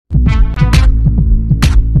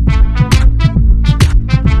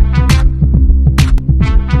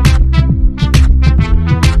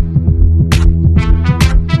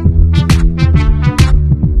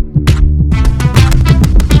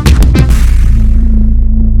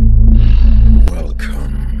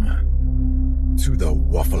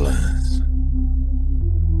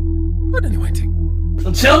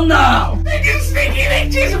sticky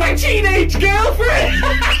pictures of my teenage girlfriend!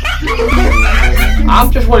 I'm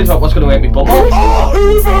just worried about what's going to make me bubble. Oh,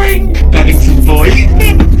 hoovering! Paddington boy.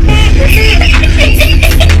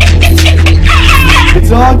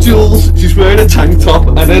 It's our Jules. She's wearing a tank top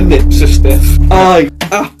and her nips are stiff. I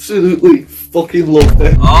absolutely fucking love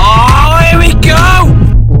it. Oh, here we go!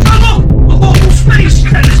 Oh, space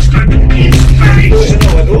telescope in space!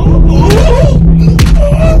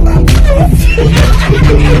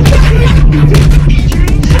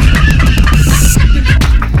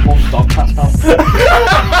 Stop, passed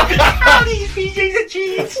out. These PJs are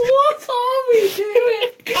cheese! What are we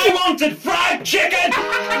doing? I wanted fried chicken!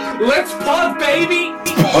 Let's pod, baby!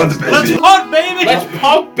 Pod, baby. Let's pod, baby! Let's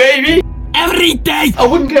pop, baby! Every day! I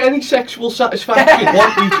wouldn't get any sexual satisfaction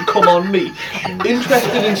wanting you to come on me.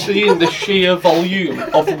 Interested in seeing the sheer volume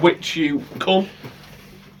of which you come.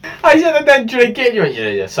 I said and then drink it. You went,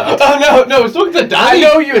 yeah, sad. Oh no, I was talking to Danny. I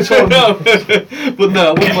know you were talking. No, but no,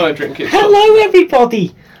 I wouldn't want to drink it. Hello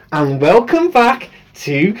everybody and welcome back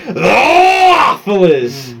to The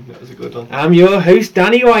Wafflers. That was a good one. I'm your host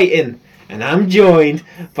Danny Whiting and I'm joined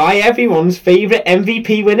by everyone's favourite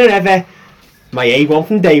MVP winner ever, my A1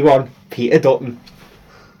 from day one, Peter Dutton.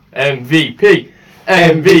 MVP.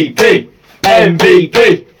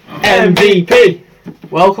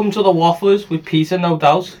 Welcome to the Wafflers with Peter, no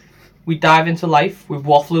doubt. We dive into life with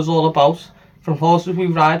wafflers all about. From horses we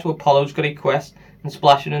ride to Apollo's great quest and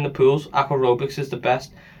splashing in the pools, aquarobics is the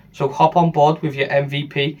best. So hop on board with your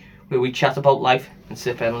MVP where we chat about life and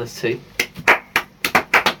sip endless tea.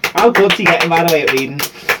 How good's he getting by the way at reading?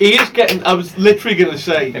 He is getting. I was literally going to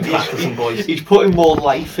say In practicing, boys. he's putting more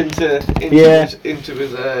life into Yeah. his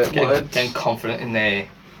words. Getting confident in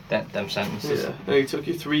them sentences. Yeah, and it took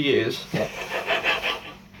you 3 years.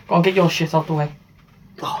 Go on, get your shit out the way.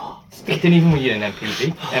 Oh, It didn't even when you're an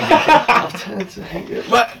MVP. I tend to hate it.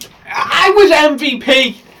 But I was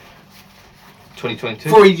MVP 2022.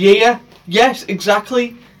 for a year. Yes,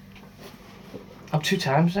 exactly. I'm 2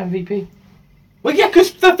 times MVP. Well, yeah,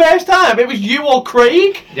 because the first time it was you or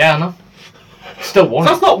Craig. Yeah, I know. Still won.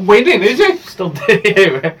 That's not winning, is it? Still did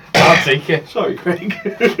it. I'll take it. Sorry, Craig.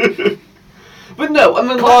 But no, I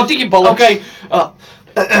mean, Come on, dig your bollocks. Okay.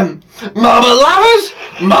 Mama lovers,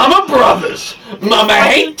 mama brothers, mama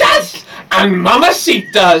haters, and mama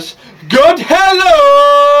citas. Good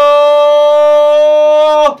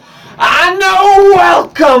hello, and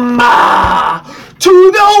welcome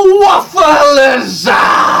to the Wafflers.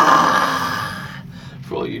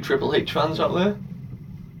 For all you Triple H fans out there.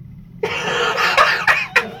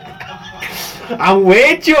 And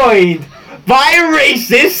we're joined by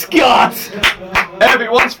Racist Scott.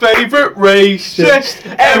 Everyone's favourite racist.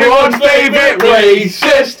 Everyone's favourite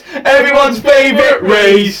racist. Everyone's favourite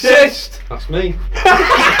racist. That's me.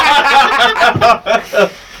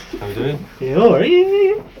 How you doing? Yeah,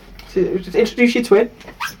 alright. Just introduce your twin.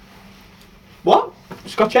 What?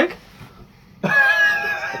 Scott Check.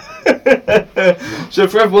 So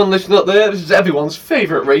for everyone listening up there, this is everyone's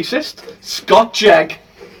favourite racist, Scott Jeg.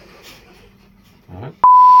 Alright.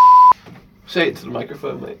 Say it to the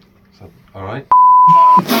microphone, mate. Alright.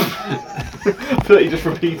 I feel like you just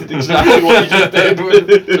repeated exactly what you just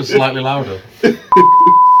did. Just slightly louder.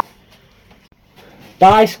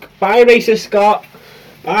 Bye, bye, Racist Scott.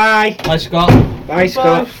 Bye. Hi, Scott. Bye,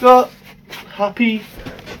 Scott. Bye, Scott. Happy.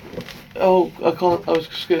 Oh, I can't. I was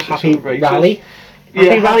just going to say Happy something racist. rally.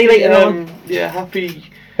 Happy rally later on. Yeah, happy.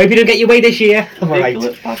 Hope you don't get your way this year. I'm alright.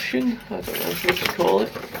 Nugget bashing. I don't know what to call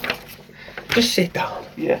it. Just sit down.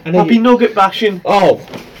 Yeah. I know Happy you- nugget bashing. Oh,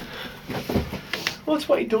 Well, that's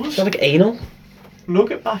what he does. sounds like anal.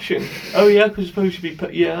 Nugget bashing. Oh yeah, because it's supposed to be.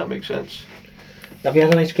 Yeah, that makes sense. Have you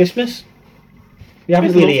had a nice Christmas? We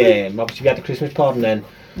haven't It's really. lovely. Obviously, we had the Christmas pod and then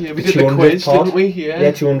Yeah, we the did the 200th quiz, pod. didn't we? Yeah.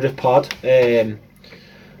 Yeah, 200th pod. And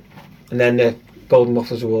then the Golden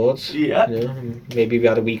Waffles Awards. Yeah. You know, and maybe we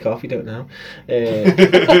had a week off. We don't know. And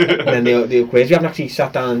then the quiz. We haven't actually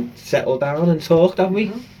sat down, settled down, and talked, have we?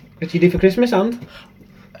 What did you do for Christmas, and?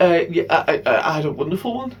 Yeah, I had a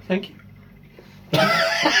wonderful one. Thank you.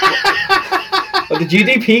 What did you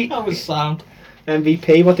do, Pete? That was sound.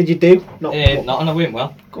 MVP. What did you do? Nothing, I went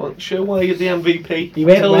well. Go on, show why you're the MVP. You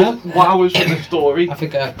went Tell well. us wowers from the story. I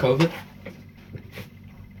think I had COVID.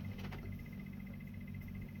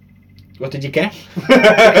 What did you get?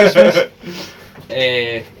 Can't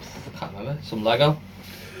remember. Some Lego.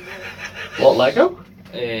 What, Lego?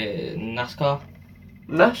 NASCAR.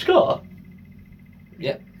 NASCAR?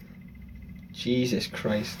 Yep. Jesus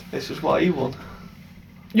Christ. This is why you won.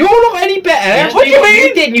 You're not any better. Yes, What do you you mean? are.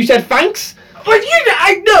 You did and you said thanks. But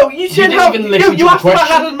I know, you said didn't how, even listen to you the asked if I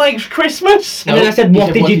question. had a nice Christmas. And then I said,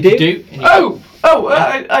 what did you do? And you- Oh, Oh,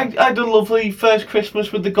 I had a lovely first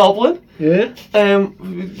Christmas with the goblin. Yeah.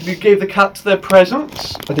 They gave the cats their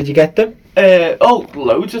presents. What did you get them?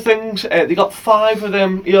 Loads of things. They got 5 of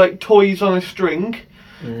them, like toys on a string,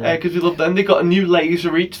 because we love them. They got a new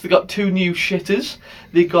laser each. They got 2 new shitters.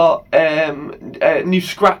 They got a new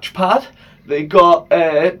scratch pad. They got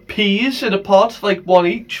peas in a pot, like 1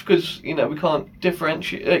 each, because we can't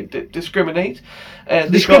differentiate, discriminate.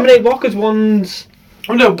 Discriminate what? Because one's.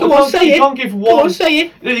 Oh, no, Go on, say you it. can't give one. Go on, say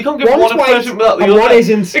it. No, you can't give One's one a white present without the and other. one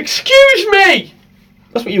isn't. Excuse me.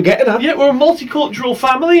 That's what you're getting at. Yeah, we're a multicultural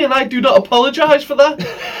family, and I do not apologise for that.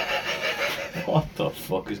 What the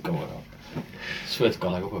fuck is going on? Swear to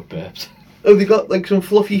God, I got my burps. Oh, they got like some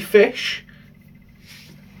fluffy fish.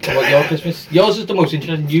 What your Christmas? Yours is the most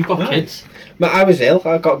interesting. You've got kids. But I was ill.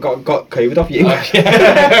 I got COVID off you.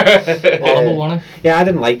 Horrible, wasn't it? Yeah, I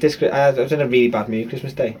didn't like this. I was in a really bad mood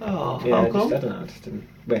Christmas Day. Oh, Yeah, how I come? don't know. I just didn't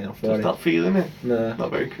went off for Just it. not feeling it. No.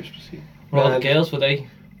 Not very Christmassy. Well, No. the girls, were they?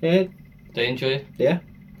 Yeah, They enjoy it. yeah.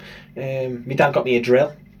 My dad got me a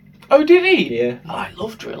drill. Oh, did he? Yeah. Oh, I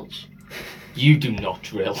love drills. You do not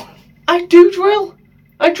drill. I do drill.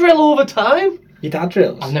 I drill all the time. Your dad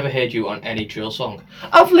drills? I've never heard you on any drill song.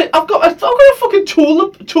 I've got a fucking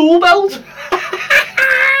tool belt.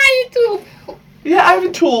 Yeah, I have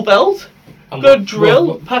a tool belt. I've got a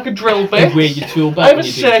drill, pack of drill You bits. wear your tool belt I have a when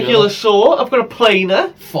you do circular drill. saw. I've got a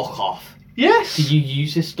planer. Fuck off. Yes. Do you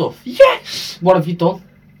use this stuff? Yes. What have you done?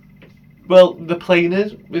 Well, the planer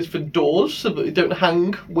is for doors so that they don't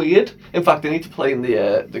hang weird. In fact, I need to plane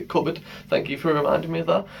the cupboard. Thank you for reminding me of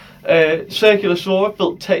that. Circular saw. I've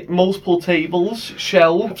built multiple tables,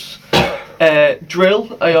 shelves.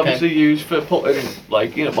 Drill. I obviously use for putting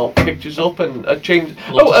pictures up, and I changed.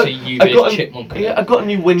 Love to see you with chipmunk. Yeah, I got a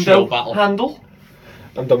new window Drill battle. handle.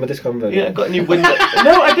 I'm done with this convo. Yeah, I got a new window.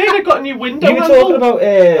 No, I did. I got a new window You were handle. talking about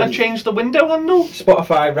I changed the window handle.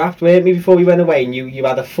 Spotify Wrapped, weren't we, before we went away, and you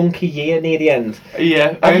had a funky year near the end.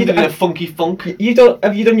 Yeah, I ended in a funky funk. Have you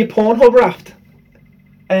done your Pornhub Wrapped?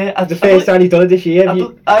 The first time you've done it this year.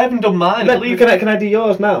 I haven't done mine. I believe. Can I do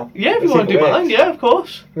yours now? Yeah, if Let's you see want to if do it mine, works. yeah, of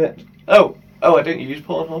course. Yeah. Oh, I don't use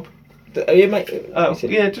Pornhub. You might. Oh,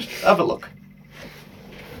 yeah, just have a look.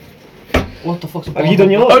 What the fuck's a Have you done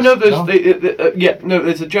yours? Oh no,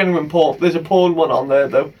 there's a genuine porn. There's a porn one on there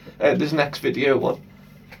though. There's an X video one.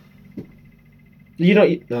 No,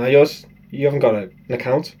 yours. You haven't got an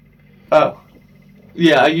account. Oh,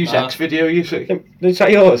 yeah, I use X video. You see? Is that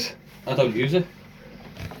yours? I don't use it.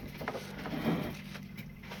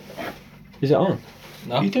 Is it on?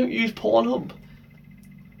 No. You don't use Pornhub.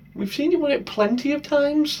 We've seen you on it plenty of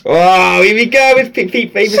times. Oh, here we go with Pete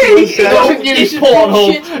favourite. He doesn't use This is Pornhub.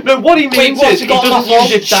 bullshit. No, what he means what's is he he got doesn't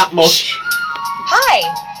left use it that much. Hi,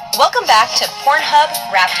 welcome back to Pornhub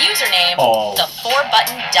Wrapped username, Oh. the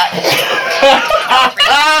 4-button Dutton.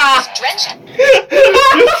 Drenched.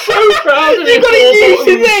 You're so proud of You got a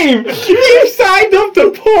username! You signed up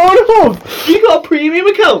to Pornhub! You got a premium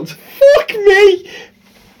account. Fuck me!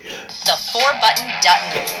 The 4-button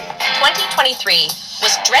Dutton. 2023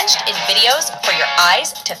 was drenched in videos for your eyes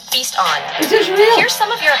to feast on. Is this real? Here's some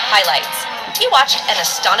of your highlights. You watched an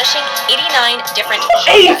astonishing 89 different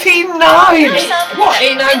 89. Here's some What? that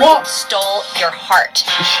 89 really what? stole your heart.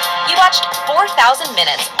 You watched 4,000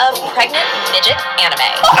 minutes of pregnant midget anime.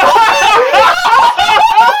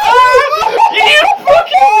 You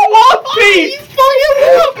fucking wappy!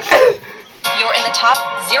 You're in the top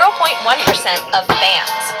 0.1% of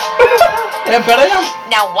fans. Yeah, but I am.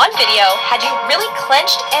 Now, one video had you really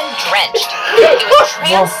clenched and drenched. It was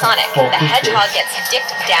Transonic. What the fuck The is hedgehog this? gets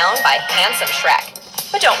dicked down by handsome Shrek.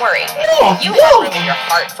 But don't worry, you no. have room in your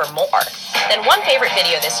heart for more. Then one favorite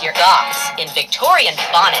video this year, Goths in Victorian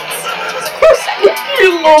bonnets. It was a close second.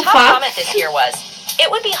 You Your love top that. comment this year was, it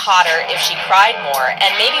would be hotter if she cried more and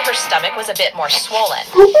maybe her stomach was a bit more swollen.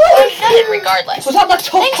 I said it regardless. Was that my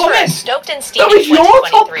top Thanks for a comment? stoked and That steamy was your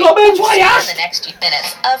top 2023. comment. See Why you in ask? the next few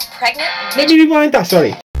minutes of pregnant Maybe rewind that,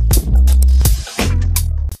 sorry.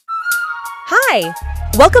 Hi!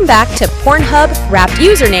 Welcome back to Pornhub Wrapped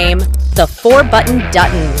username, the 4-button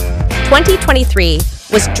Dutton. 2023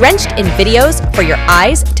 was drenched in videos for your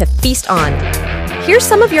eyes to feast on. Here's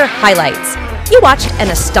some of your highlights. You watched an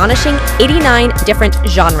astonishing 89 different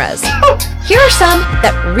genres. Here are some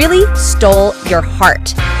that really stole your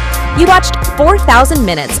heart. You watched 4,000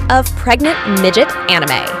 minutes of pregnant midget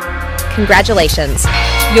anime. Congratulations.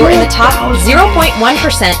 You're in the top 0.1%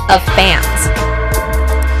 of fans.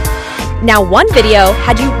 Now, one video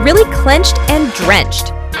had you really clenched and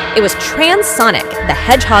drenched. It was Transonic. The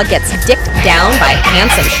hedgehog gets dicked down by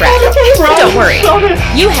handsome Shrek. But don't worry,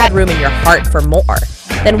 you had room in your heart for more.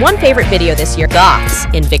 Then one favorite video this year, goths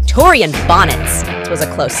in Victorian bonnets, was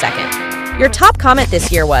a close second. Your top comment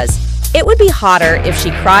this year was, it would be hotter if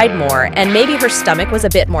she cried more and maybe her stomach was a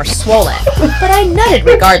bit more swollen, but I nutted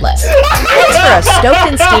regardless. Thanks for a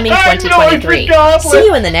stoked and steaming 2023. See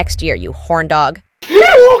you in the next year, you horn dog.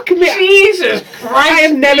 Fuck me. Jesus Christ! I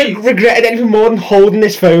have never regretted anything more than holding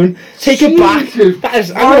this phone. Take it back. That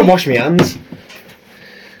is, I'm gonna wash my hands.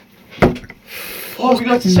 What have you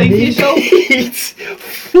got to say for yourself?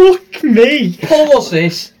 Fuck me. Pause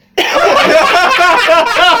this.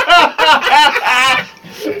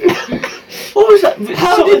 What was that?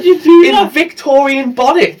 How did you do in that? Victorian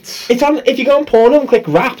bonnets. It's on. If you go on Pornhub and click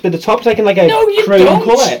wrapped at the top, it's like in like a No, you chrome don't.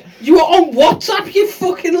 colour. You are on WhatsApp, you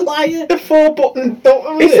fucking liar. The 4-button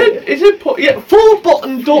button. Is it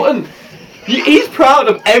 4-button button? He's proud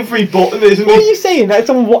of every button, isn't What are he? you saying? That's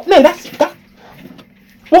on what? No, that's that.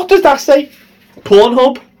 What does that say?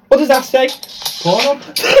 Pornhub? What does that say? Pornhub?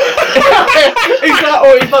 Is that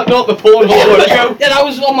or is that not the Pornhub logo? Yeah, that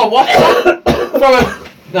was on my WhatsApp.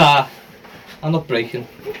 Nah, I'm not breaking.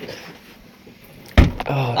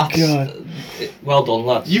 Oh That's, god. Well done,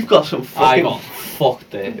 lads. You've got some I fucking. got fucked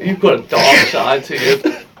there. You've got a dark side to you.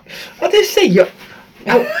 What did I say?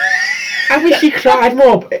 I wish he cried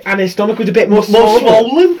more and his stomach was a bit more More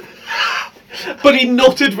swollen. swollen. But he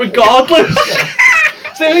nutted regardless.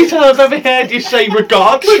 It's the only time I've ever heard you say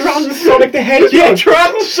regardless. Transonic the Hedgehog. Yeah,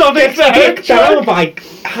 Transonic the Dick down Hedgehog. by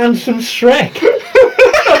Handsome Shrek.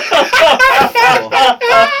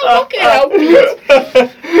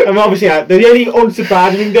 And obviously, the only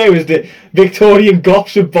unsurprising there was the Victorian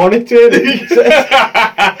goths with bonnet to it. Was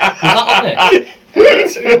that on it?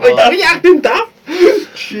 Like, are you acting daft?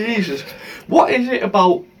 Jesus. What is it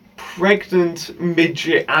about pregnant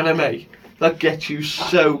midget anime that gets you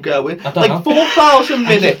so going? I don't Like know. 4,000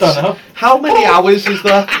 minutes. don't know. How many hours is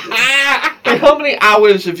that? Like, how many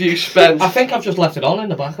hours have you spent? I think I've just left it on in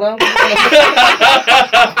the background.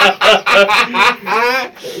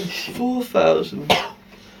 4,000.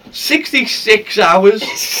 66 hours,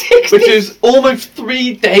 which is almost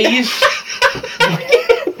 3 days.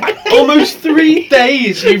 Almost 3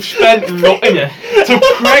 days you've spent nutting to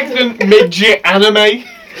pregnant midget anime.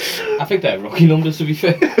 I think they're rookie numbers, to be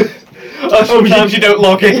fair. Oh, sometimes you don't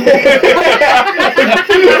log in.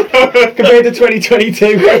 Compared to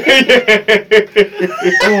 2022.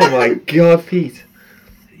 Oh my god, Pete.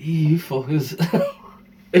 You fuckers.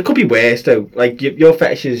 It could be worse though. Like your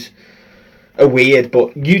fetishes are weird,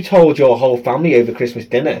 but you told your whole family over Christmas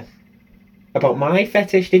dinner about my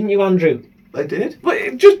fetish, didn't you, Andrew? I did, but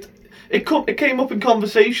it came up in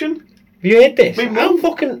conversation. Have you heard this? My mum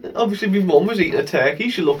obviously my mum was eating a turkey.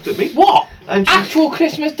 She looked at me. What? And she, Actual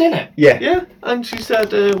Christmas dinner? yeah, and she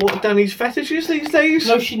said, "What are Danny's fetishes these days?"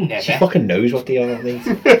 No, she never. She fucking knows what they are, mate.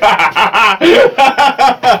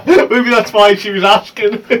 Maybe that's why she was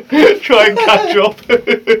asking. Try and catch up.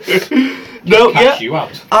 No, Catch yeah. you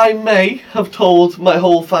out. I may have told my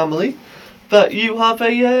whole family that you have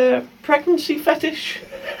a pregnancy fetish.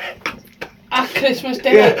 At Christmas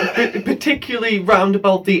dinner? Yeah, particularly round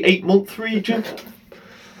about the 8-month region.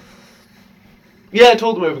 Yeah, I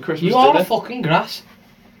told them over Christmas You are dinner. a fucking grass.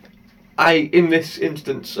 In this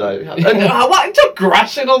instance, I took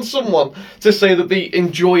grassing on someone to say that they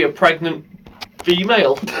enjoy a pregnant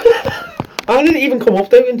female. How did it even come up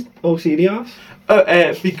though in OCDRs?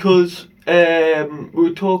 Because we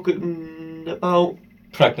were talking about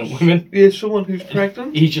Pregnant women. someone who's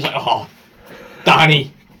pregnant. He's just like, oh,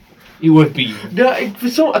 Danny, you would be. No, I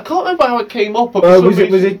can't remember how it came up. But Was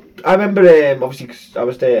it? I remember, obviously, 'cause I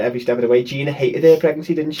was there every step of the way. Gina hated her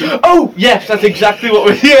pregnancy, didn't she? Oh yes, that's exactly what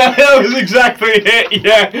was. Yeah, that was exactly it.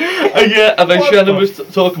 Yeah, yeah. And then Shannon was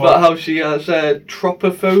talking about how she has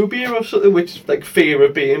tropophobia or something, which is like fear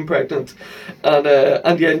of being pregnant.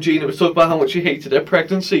 And Gina was talking about how much she hated her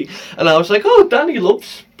pregnancy. And I was like, oh, Danny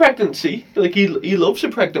loves pregnancy. Like he loves a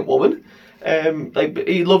pregnant woman. Like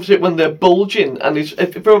he loves it when they're bulging, and if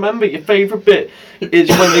I remember, your favourite bit is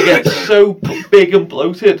when they get so big and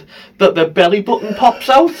bloated that their belly button pops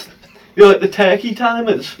out. You know, like the turkey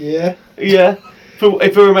timers. Yeah. Yeah.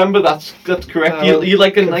 If I remember, that's correct. You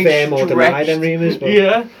like a nice confirm or deny stretched. them rumours, but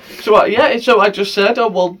Yeah. So I just said, oh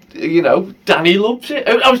well, Danny loves it.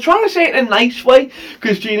 I was trying to say it in a nice way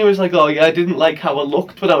because Gina was like, oh yeah, I didn't like how I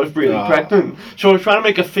looked when I was really pregnant. So I was trying to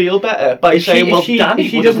make her feel better by saying, Danny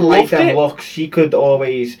if she would have doesn't like loved them it. looks, she could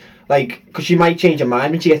always because she might change her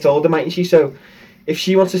mind when she gets older, mightn't she? So if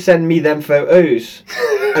she wants to send me them photos,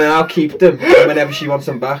 and then I'll keep them, and whenever she wants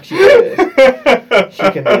them back, she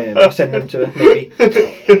can I'll send them to her maybe.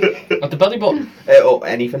 I the belly button. Or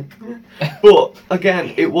anything. But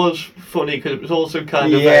again, it was funny because it was also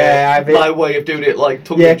kind of my way of doing it, like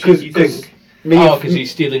tongue-in-cheeky thing. Because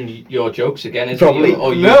he's stealing your jokes again, isn't Probably. he?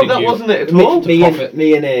 Or No, that wasn't it at all.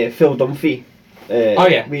 Me and Phil Dunphy.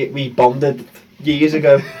 We bonded years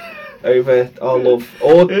ago over our love,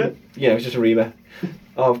 or it's just a rumour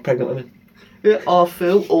of pregnant women. Yeah, our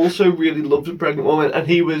Phil also really loves a pregnant woman, and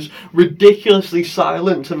he was ridiculously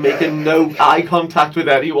silent and making no eye contact with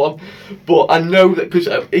anyone. But I know that because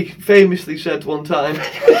he famously said one time,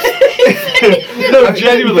 no,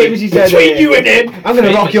 genuinely, He said, between you and him, I'm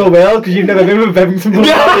going to rock your world because you've never been with Bevington before.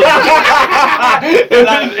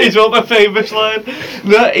 That is other famous line.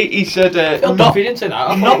 No, he said, Phil Duffy didn't say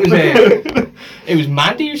that. I thought it was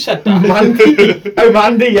Mandy who said that. Mandy. Oh,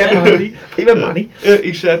 Mandy, yeah, Mandy. Even Mandy.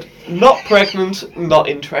 He said, not pregnant, not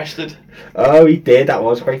interested. Oh, he did. That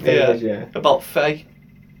was quite famous, yeah. About Faye.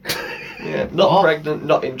 Yeah, not pregnant,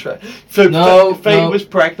 not interested. So Faye was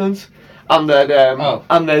pregnant, and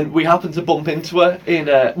then we happened to bump into her in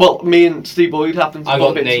me and Steve Boyd happened to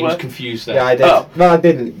bump into her. I got names confused there. Yeah, I did. No, I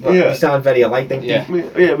didn't. But you sound very alike, don't you?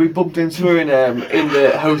 We bumped into her in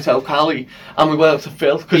the Hotel Cali, and we went up to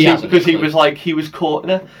Phil because he was like he was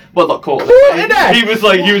courting her. Well, not courting her. He was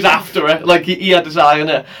like he was after her. Like he had his eye on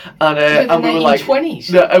her, and we were like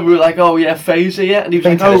 1920s. And we were like, oh yeah, Faye's here, and he was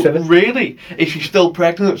like, oh really? Is she still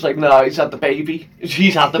pregnant? It was like, no, he's had the baby.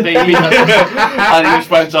 She's had the baby, and he just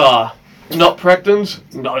went, not pregnant,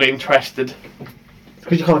 not interested.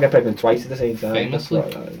 Because you can't get pregnant twice at the same time. Famously.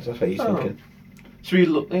 That's what he's thinking. So we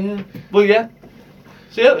look, yeah. Well, yeah.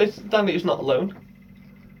 So yeah, Danny is not alone.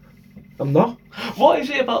 I'm not. What is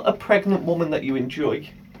it about a pregnant woman that you enjoy?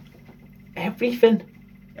 Everything.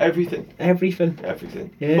 Everything.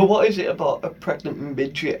 Yeah. But what is it about a pregnant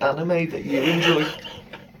midget anime that you enjoy?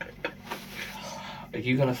 Are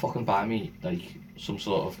you gonna fucking buy me like some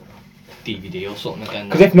sort of DVD or something again?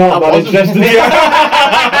 Because if not, I'm not interested.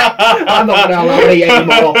 I'm not going to allow it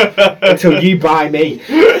anymore until you buy me.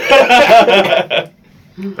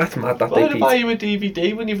 That's mad, that Why big would I buy you a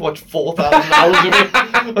DVD when you've watched 4,000 hours of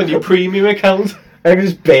it on your premium account? I can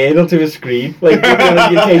just burn onto a screen. Like, you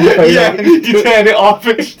change the phone you turn it off,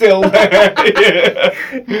 it's still there.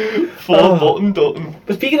 Button done.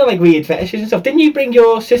 But speaking of like weird fetishes and stuff, didn't you bring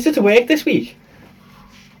your sister to work this week?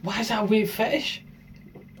 Why is that a weird fetish?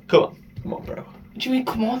 Come on. Come on, bro. What do you mean,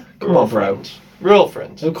 come on? Come on, bro. Friends. We're all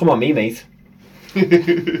friends. Oh, come on, me, mate. I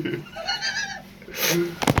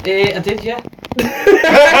did, yeah.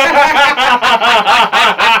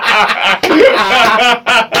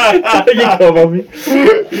 You come on me.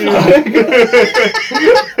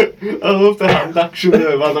 I love the hand action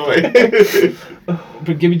there, by the way.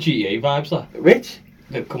 But give me GTA vibes, that. Which?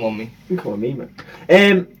 Come on, me. Come on, me, man.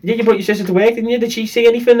 You brought your sister to work, didn't you? Did she see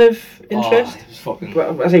anything of interest? It was fucking...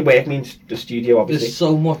 Well, I say work means the studio, obviously. There's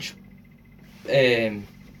so much... I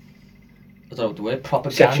don't know the word,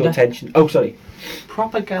 propaganda. Sexual tension. Oh, sorry.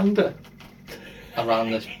 Propaganda?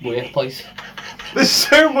 Around this workplace. There's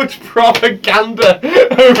so much propaganda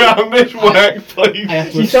around this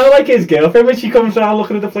workplace. She sounds like his girlfriend when she comes around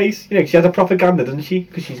looking at the place. You know, she has a propaganda, doesn't she?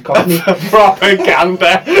 Because she's Cockney.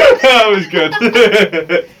 Propaganda. That was good.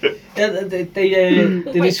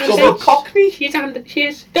 They discovered... She's Cockney. She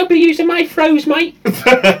is. Don't be using my froze, mate.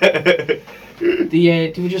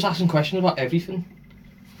 They were just asking questions about everything.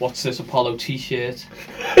 What's this Apollo t-shirt?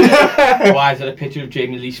 Why is there a picture of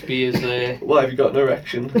Jamie Lee Spears there? Why have you got an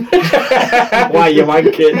erection? Why are you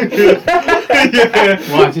wanking?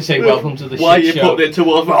 Why did you say welcome to the Why shit show? Why are you putting it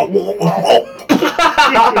towards...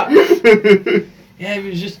 Yeah, it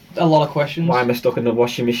was just a lot of questions. Why am I stuck in the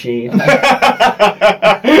washing machine? Why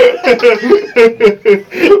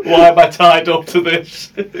am I tied up to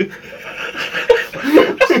this?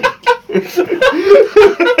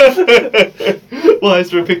 Why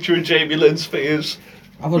is there a picture of Jamie Lynn Spears?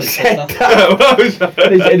 I've already said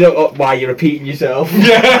that. Why are you repeating yourself?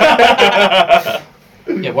 Yeah,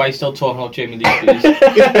 why are you still talking about Jamie Lee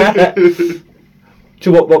Spears?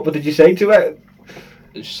 So what did you say to her?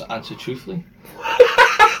 Just answer truthfully.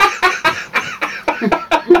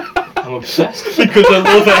 I'm obsessed. Because I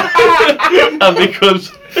love her. And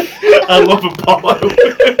because I love Apollo.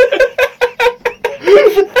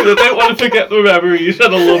 I don't want to forget the memories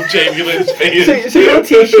and I love Jamie Lynn Spears. So your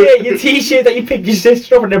t-shirt that you picked your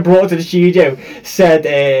sister up and then brought to the studio said,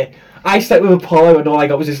 I slept with Apollo and all I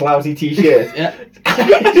got was this lousy t-shirt. Yeah.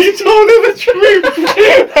 You told her the truth.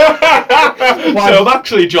 So I'm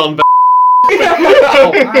actually John I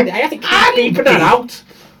have to keep keeping that out.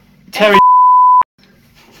 Terry.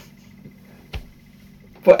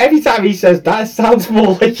 But every time he says that, it sounds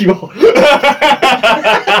more like you.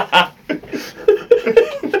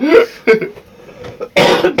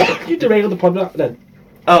 You derailed the pod then.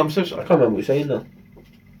 Oh, I'm so sorry. I can't remember what you were saying now.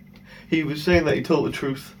 He was saying that he told the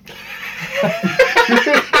truth.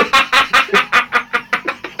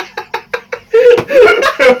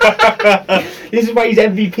 This is why he's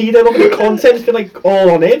MVP then. Look at the content's been like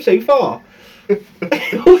all on him so far. What do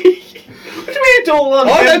you mean it's all on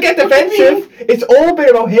Oh, him? don't get What do you mean? defensive. It's all been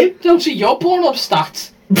about him. Don't see your Pornhub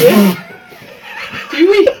stats. Yeah. Do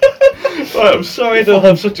we? Right, I'm sorry I don't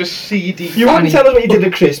have such a seedy... You wouldn't tell us what you did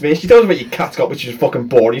at Christmas. You told us what your cat got, which is fucking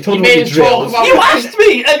boring. You told us You what made your us talk drills. about- You asked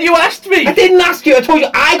me, and you asked me! I didn't ask you. I told you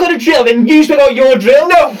I got a drill, and you spoke about your drill.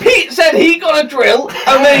 No, Pete said he got a drill,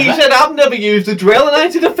 and then he said I've never used a drill, and I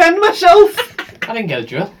had to defend myself. I didn't get a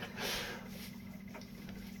drill.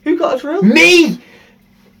 Who got a drill? Me.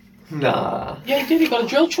 Nah. Yeah, he did. He got a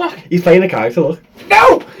drill track. He's playing a character. Look.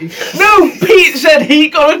 No! No! Pete said he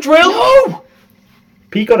got a drill! No!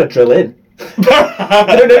 Pete got a drill in.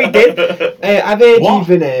 I don't know. He did. I've heard What?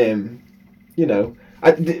 you've been, you know.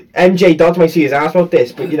 MJ Dodds might see his ass about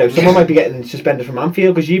this, but you know, someone might be getting suspended from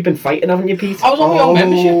Anfield because you've been fighting, haven't you, Pete? I was on my own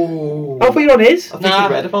membership. Oh, but you're on his. I think Nah. I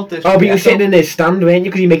read about this. Oh, but you were sitting in his stand, weren't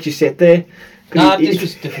you? Because he makes you sit there. 'Cause Nah, he- this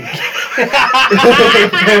was different.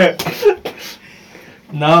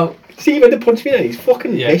 No. See, he went to punch me now. He's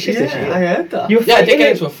fucking Yeah. vicious this Yeah, year. I heard that. You were Yeah, I did fighting get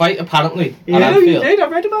him. into a fight, apparently. Yeah, at Yeah, you Anfield. did. I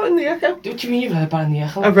read about it in the Echo. What do you mean you've heard about it in the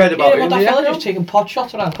Echo? I've read about Yeah, it what in that the fella Echo. just taking pot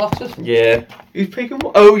shots around Cox's. Yeah. He's picking...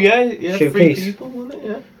 Oh, yeah, Showcase. 3 people, wasn't it?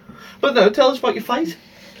 Yeah. But no, tell us about your fight.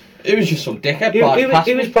 It was just some dickhead He barged past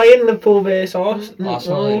was me. playing Liverpool versus Arsenal.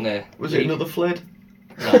 Arsenal in there. Was it another Fled?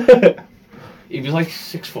 He was like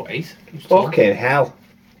 6'8". He was tall. Fucking hell.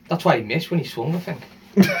 That's why he missed when he swung, I think.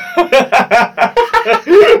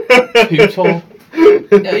 Too tall.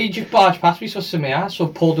 Yeah, he just barged past me, so to my ass, so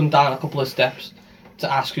pulled him down a couple of steps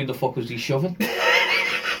to ask who the fuck was he shoving. Who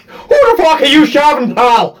the fuck are you shoving,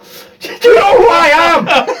 pal? Do you know who I am?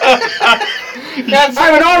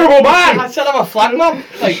 I'm an honourable I man. said I'm a flag man.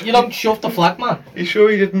 Like, you don't shove the flag man. You sure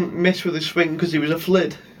he didn't miss with his swing because he was a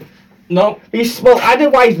Fled? No. Well, I know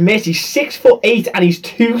why he's missed. He's 6'8" and he's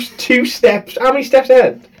two steps. How many steps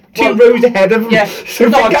ahead? Two Well, rows ahead of him. Yeah, So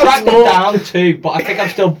no, fuck, I I'm dragged him tall. down too, but I think I'm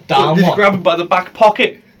still down Just one. grab him by the back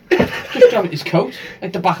pocket. Just grabbed his coat,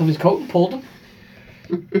 like the back of his coat, and pulled him.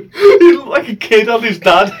 He looked like a kid on his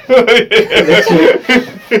dad. Yeah,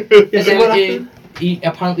 And so what then happened? he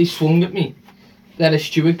apparently swung at me. Then a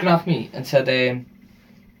steward grabbed me and said,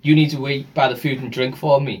 "You need to wait by the food and drink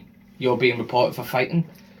for me. You're being reported for fighting."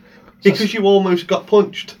 So Because you almost got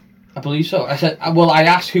punched. I believe so. I said, well, I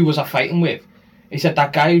asked who was I fighting with. He said,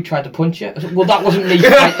 that guy who tried to punch you. I said, well, that wasn't me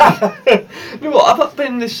fighting. You know what? I've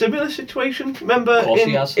been in a similar situation. Remember? Of course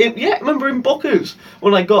he has. Remember in Booker's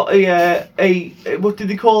when I got a what did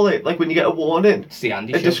they call it? Like when you get a warning, It's the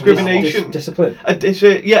Andy a show. discrimination. Discipline. A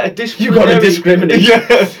disciplinary. You got a discrimination.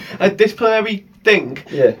 Yeah, a disciplinary thing.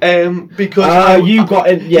 Yeah. Because You got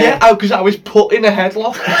it. Yeah. because I was put in a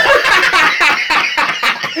headlock.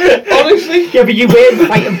 Honestly. Yeah, but you weren't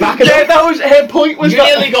fighting back at Yeah, all. that was her point. Was You that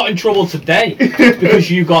nearly got in trouble today because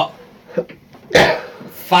you got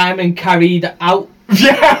fireman carried out.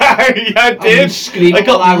 Yeah, I And did. screaming I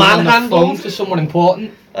got while I was on the phone manhandled. to someone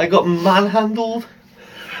important. I got manhandled.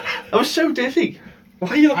 I was so dizzy. Why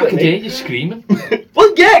are you I looking could at hear me? you screaming.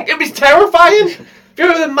 Well, yeah, it was terrifying. Have you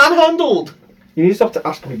ever been manhandled? You need to stop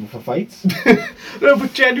asking people for fights. No,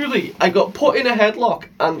 but generally, I got put in a headlock,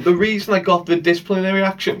 and the reason I got the disciplinary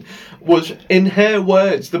action was in her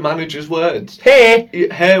words, the manager's words. Hey!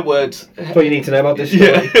 Her words. That's what you need to know about this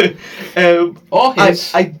story. Yeah. Oh,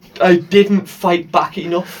 his. I didn't fight back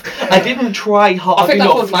enough. I didn't try hard I think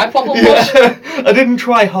that's enough. what my problem was. I didn't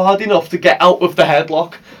try hard enough to get out of the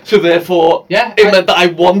headlock, so therefore Yeah, it meant that I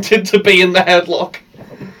wanted to be in the headlock.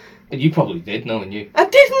 And you probably did, knowing you. I You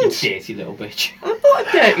didn't. dirty little bitch. I'm not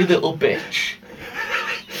a dirty little bitch.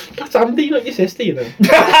 That's Andy, not your sister, you know.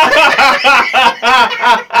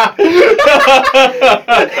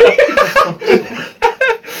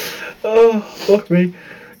 Oh, fuck me.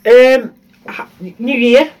 New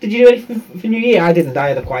Year? Did you do anything for New Year? I didn't. I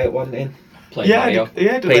had a quiet one in. Played Yeah, Mario.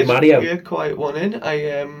 Played Mario. Yeah, quiet one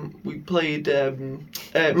in. We played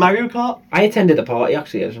Mario Kart. I attended a party,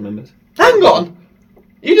 actually, I just remembered. Hang on,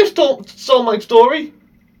 you just saw my story.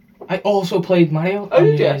 I also played Mario. Oh, on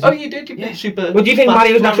you New did. Year's Oh, Eve. you did. You Yeah. played Super. What do you think Smash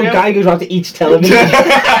Mario's natural Mario? guy goes around to each television? Yeah,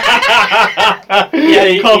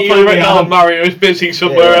 he Can't play right now. Adam. Mario's busy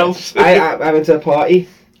somewhere else. I went to a party.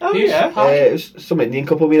 Oh Who's yeah. Party? It was some Indian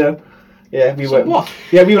couple we know. Yeah, we So were. what?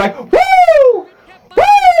 Yeah, we were like, woo! Woo!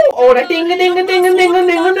 Oh, that ding a ding a ding a ding a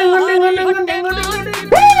ding a ding a ding a ding a ding a ding a ding.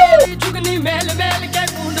 Woo!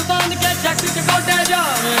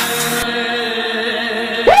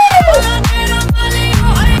 Woo!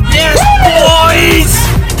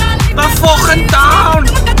 down!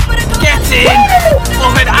 Get in!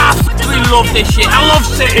 Fucking absolutely love this shit. I love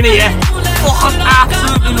sitting here. Fucking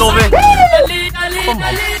absolutely love it. Come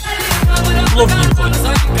on. Love you, buddy.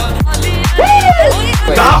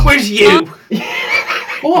 That was you.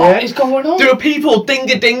 What is going on? There were people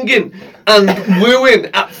ding-a-dinging and wooing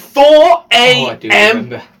at 4 I do a.m.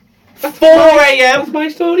 remember. 4 a.m. That's my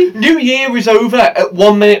story. New Year is over at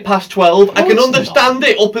 1 minute past 12. I can it's understand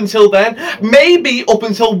it up until then. Maybe up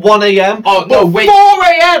until 1 a.m. Oh, no, but wait. 4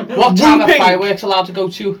 a.m. What time are whooping. fireworks allowed to go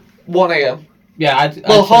to? 1 a.m. Yeah,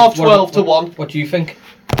 Well, I'd say half 12 to 1. What do you think?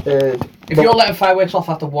 But If you're letting fireworks off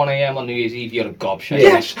after 1 a.m. on New Year's Eve, you're a gobshite.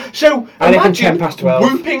 Yes. So I reckon imagine 10 past 12.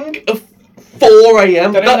 whooping of 4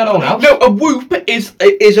 a.m. They're in their own house. No, a whoop is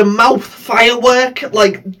a mouth firework.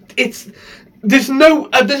 Like it's. There's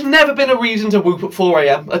never been a reason to whoop at 4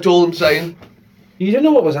 a.m. That's all I'm saying. you didn't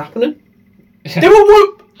know what was happening. They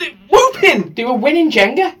were whooping. They were winning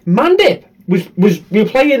Jenga. Mandip we were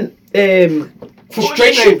playing.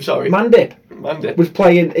 Frustration. Sorry. Mandip Mandip. was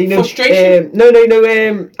playing. You know, Frustration? no,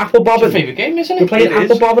 apple It's bobbing. your favourite game, isn't We're it? playing It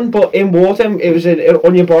apple is. bobbing, but in water. It was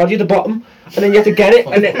on your body at the bottom, and then you had to get it,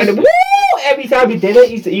 and then woo! Every time he did it,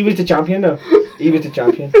 he was the champion. Though he was the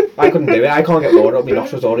champion. I couldn't do it. I can't get water up my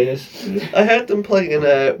nostrils. All he is. I heard them playing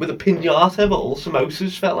with a pinata, but all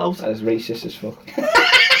samosas fell out. That is racist as fuck.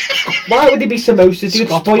 Why would they be samosas? You'd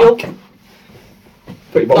Scott spoil. Back.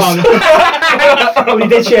 Pretty much. Oh, no. Oh, you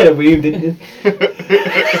did share a room, didn't you?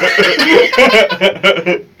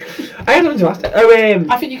 I had something to ask.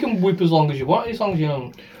 I think you can whoop as long as you want, as long as you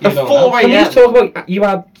don't. At 4 Can we a.m. just talk about you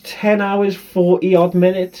had 10 hours, 40 odd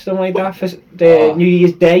minutes, something like that for the New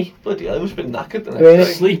Year's Day? Bloody hell, I must have been knackered the Really? next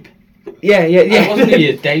day. Sleep. Yeah. It wasn't New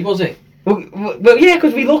Year's Day, was it? Well, yeah,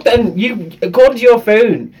 because we looked and you, according to your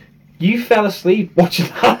phone, you fell asleep watching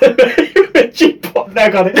anime. She put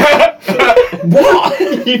neck on it. What?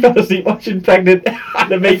 You fell asleep watching pregnant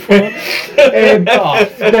anime porn.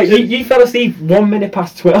 No, you fell asleep 1 minute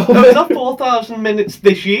past 12. No, it's not 4,000 minutes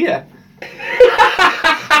this year.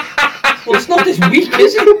 Well, it's not this week,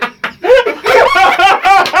 is it?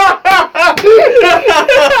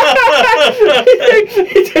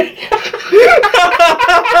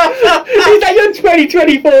 Is that your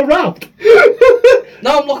 2024 wrapped?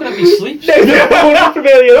 No, I'm looking at my sleep. No, what happened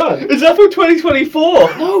earlier on? Is that for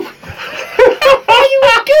 2024? No.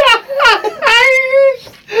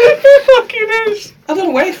 It fucking is. I don't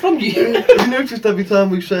know where it's from you. Have you noticed every time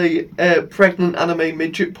we say pregnant anime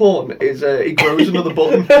midget porn, he grows another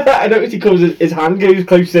button? I noticed he comes, his hand goes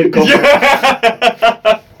close to the cup.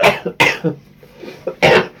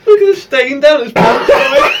 Look at the stain down his pants.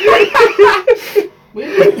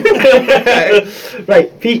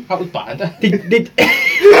 Right, Pete, That was bad.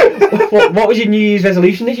 what was your New Year's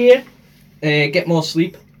resolution this year? Get more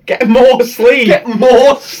sleep. Get more sleep. Get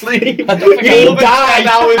more sleep. I don't think I You'll will. die. 10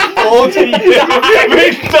 hours 40. We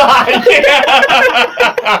die.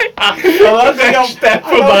 Well, that's the next step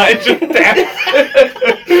from that. It's just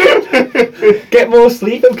death. Get more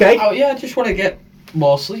sleep, okay. Oh yeah, I just want to get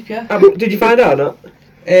more sleep. Yeah. Did you find out or not?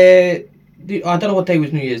 I don't know what day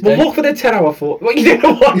was New Year's Well, Day. look for the 10 hour for. Well, you don't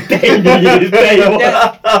know what day New Year's Day was.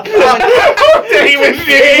 What day was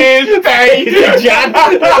New Year's Day? It's Jan.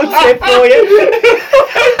 That'll tip for you.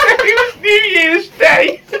 It was New Year's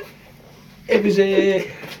Day. It was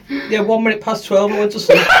 1 minute past 12. I went to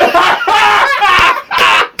sleep.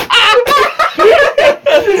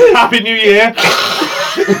 Happy New Year.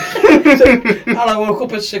 And I woke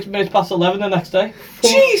up at 6 minutes past 11 the next day.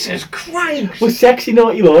 Jesus Christ. Well, sexy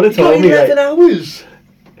naughty Laura told me. 11 hours.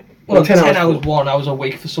 Well, 10 10 hours. hours one. I was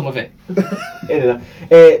awake for some of it.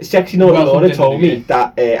 Sexy naughty Welcome Laura to told the me New Year.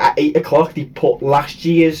 that at 8 o'clock they put last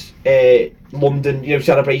year's London,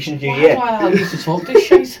 celebrations New Why Year. do I used to talk this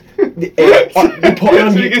shit? They put it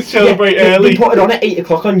on So you can celebrate early. They put it on at 8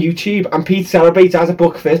 o'clock on YouTube, and Pete celebrates as a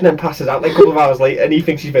book first and then passes out like a couple of hours later, and he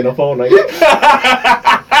thinks he's been up all night. And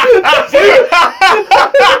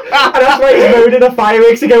that's why he's moaning the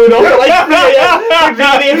fireworks are going off at like 3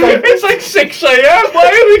 a.m. Really, It's like 6 a.m. Why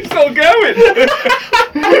are we still going?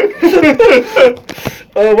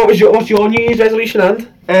 what's your New Year's resolution, and?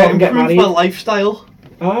 Get Improve married. my lifestyle.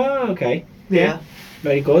 Ah, okay. Yeah.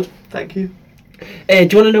 Very good. Thank you. Do you want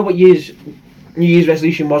to know what New Year's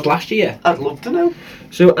resolution was last year? I'd love to know.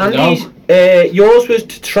 So Andy's, yours was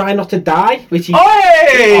to try not to die, which he.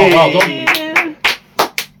 Hey! Oh, well done.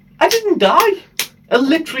 I didn't die. I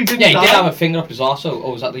literally didn't Yeah, he die. did have a finger up his arse,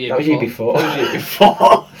 or was that the year That was before? you before.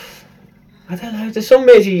 Before. I don't know. There's some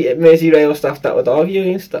Mersey Rail staff that would argue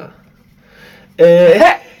against that.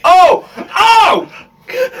 Oh!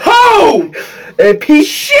 Pete.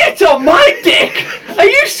 Shit on my dick! Are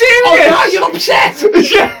you serious? Oh, now you're upset!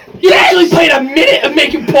 Yes! actually played a minute of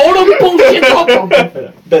making porno bullshit up.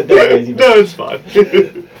 They're crazy. No, it's fine.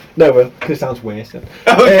 No, well, because it sounds worse then.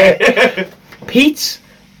 Okay. Pete,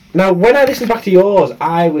 now when I listened back to yours,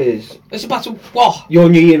 I was... It's about to what? Your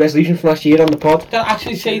New Year resolution from last year on the pod. Did I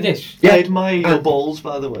actually say this? I admire your balls,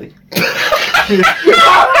 by the way. Did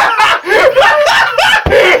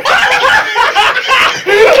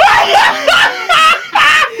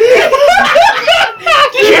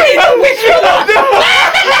you hear the whisper?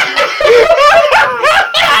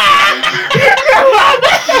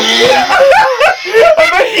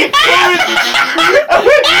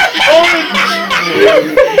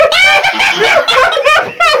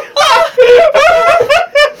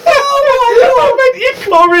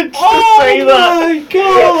 Courage to say that. Oh my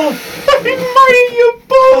god! I admire your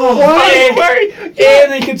balls. Yeah,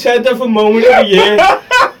 the contender for moment of the year.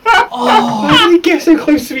 Why did he get so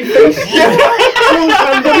close to me face?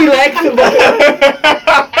 And then he legs and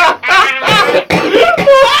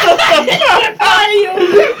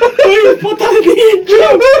Please put that in the intro!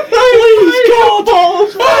 Please, God!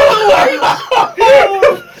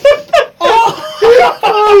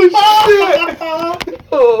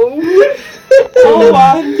 Oh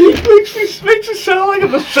man! Makes it sound like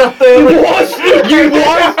I'm sat there. You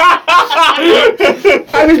was!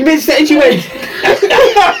 I was mid-sentiment.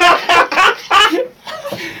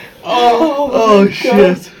 Oh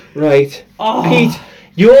shit. Right. Pete,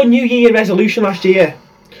 your New Year resolution last year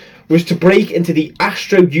was to break into the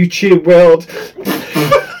Astro YouTube world.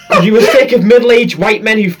 You were sick of middle-aged white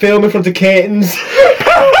men who film in front of curtains.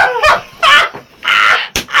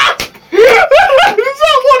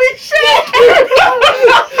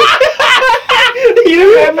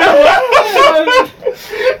 You remember that?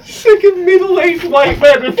 Sick of middle-aged white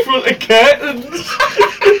men in front of curtains.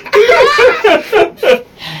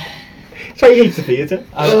 That's why you hate the theatre.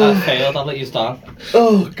 I failed, I'll let you down.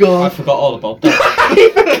 Oh I god. forgot all about that. I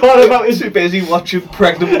forgot about Too busy watching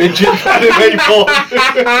pregnant midgets anime porn.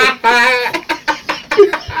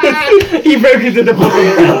 He broke into the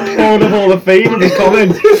Horn of Hall of Fame in his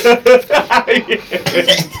comments.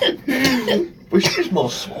 Wish it was more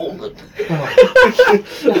swollen.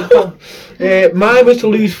 Mine was to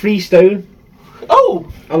lose 3 stone. Oh,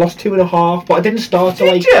 I lost 2.5, but I didn't start till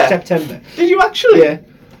like Did ya? September. did you actually? Yeah.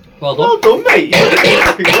 Well Well done. done, mate.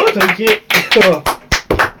 Good. Thank you. Oh,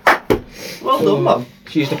 Well done, man.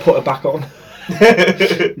 she used to put it back on.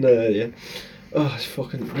 No, yeah. Oh, it's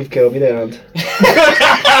fucking. You've killed me there, and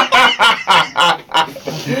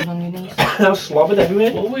I was slobbered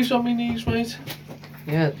everywhere. Always on my knees, mate.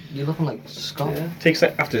 Yeah, you're looking like Scott. Takes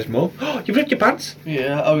like after this more. You ripped your pants.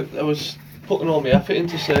 Yeah, I was putting all my effort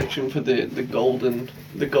into searching for the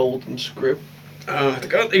golden screw. Oh,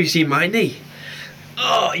 God, have you seen my knee?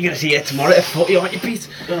 Oh, you're gonna see it tomorrow at 40, aren't you, Pete?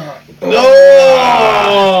 No!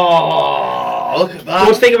 Look at The that.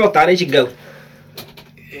 worst thing about that is you can go.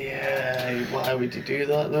 Yeah, why would you do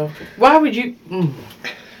that though? Why would you?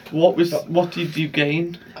 What did you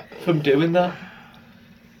gain from doing that?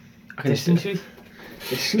 Distance you?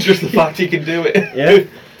 Just the fact you can do it. Yeah.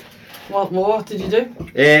 What did you do?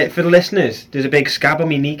 For the listeners, there's a big scab on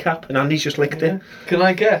my kneecap, and Andy's just licked it. Can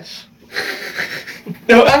I guess?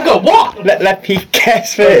 No, hang on. What? Let Pete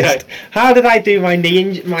guess first. Okay. How did I do my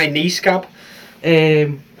knee scab?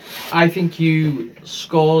 I think you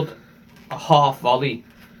scored a half volley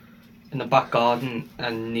in the back garden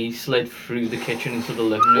and knee slid through the kitchen into the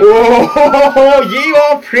living room. Oh, you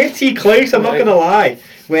are pretty close. I'm not gonna lie.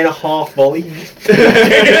 Wearing a half volley. It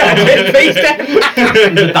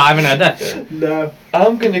was a diving header. No.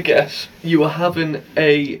 I'm gonna guess you were having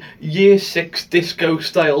a year 6 disco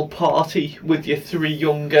style party with your 3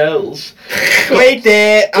 young girls. Wait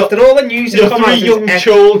there. After all the news Your has come 3 out, young it's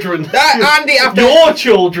children. Andy, after Your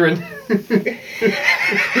children.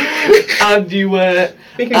 And you were.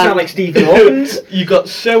 Make me sound like Steve Hawkins. You got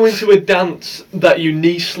so into a dance that you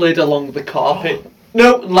knee slid along the carpet.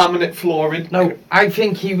 No, laminate flooring. No, I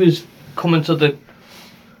think he was coming to the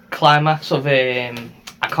climax of I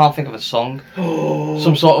can't think of a song.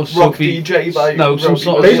 Some sort of Rock Sophie. DJ by No, some Robbie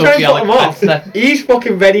sort of Who's trying Sophie to put him Alex off? Bextor. He's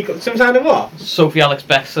fucking ready. Some kind of what? Sophie Alex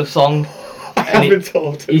Bextor song. I And haven't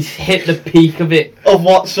told him. He's hit the peak of it. Of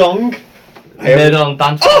what song? Murder on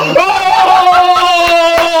Dance Floor.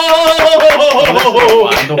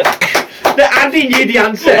 The Andy knew the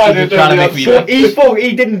answer. I didn't know Trying to the make me answer. So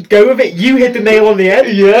he didn't go with it. You hit the nail on the head.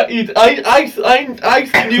 Yeah,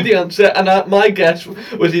 I knew the answer, and my guess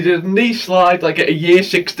was he did a knee slide like at a year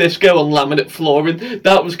 6 disco on laminate flooring.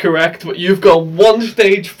 That was correct, but you've gone one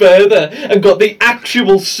stage further and got the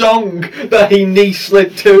actual song that he knee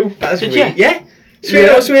slid to. That's Did weird. you? Yeah.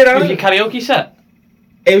 Swear Was your down. karaoke set?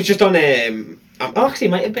 It was just on. I Actually,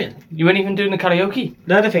 it might have been. You weren't even doing the karaoke.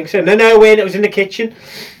 No, I don't think so. No, when it was in the kitchen.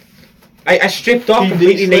 I stripped off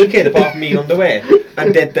completely naked apart from me underwear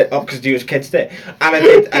and did the because there was kids there, and I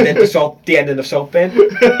did the ending of Salt Bin.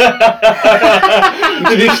 Did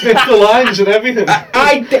you snip the lines and everything?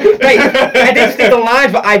 I didn't snip the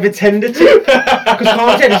lines, but I pretended to because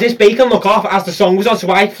Carl said, "Is this bacon look off?" as the song was on, so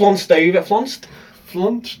I flounced over.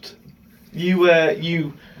 Flunched.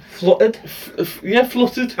 You Fluttered.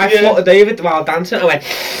 Fluttered. I fluttered over while dancing. I went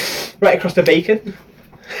right across the bacon.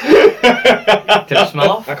 Did it smell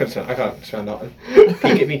off? I can't smell nothing. You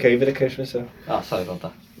get me COVID at Christmas, so. Oh, sorry about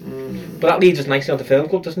that. But that leads us nicely on to Film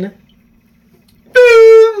Club, doesn't it?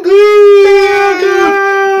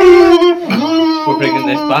 We're bringing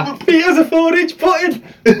this back. Peter's a 4-inch button.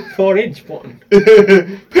 4-inch button.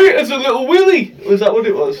 Peter's a little willy. Was that what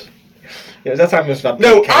it was? Yeah, that time was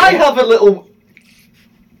No, I have a little.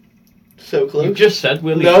 So close. You just said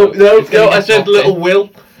Willie. No. I said little Will.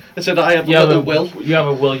 I said I have a little Will. You have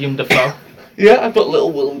a William Dafoe. Yeah, I've got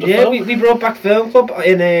little Willem Dafoe. Yeah, we brought back Film Club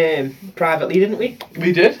in privately, didn't we?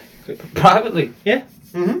 We did. Privately. Yeah.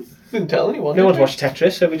 Didn't tell anyone. No did one's we? watched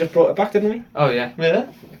Tetris, so we just brought it back, didn't we? Oh yeah. Yeah.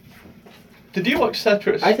 Did you watch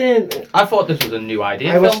Tetris? I didn't. I thought this was a new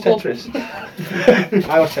idea. I watched Film Club. Tetris.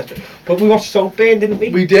 I watched Tetris. But we watched Salt Bin, didn't we?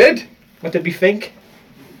 We did. What did we think?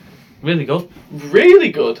 Really good.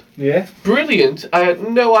 Really good. Yeah. Brilliant. I had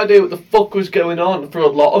no idea what the fuck was going on for a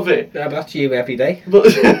lot of it. Yeah, but that's you every day. But,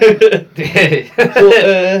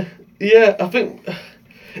 yeah, I think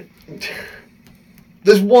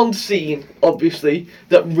there's one scene, obviously,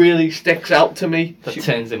 that really sticks out to me. That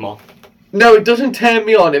turns him on. No, it doesn't turn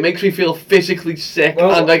me on. It makes me feel physically sick,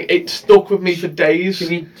 Well, and like it stuck with me for days.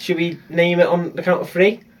 Should we name it on the count of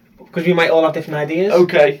 3? Because we might all have different ideas.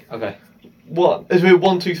 Okay. Okay. One. As we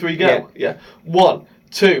 1, 2, 3 go. Yeah. 1,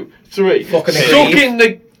 2, 3. Fucking Sucking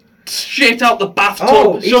the shit out the bathtub.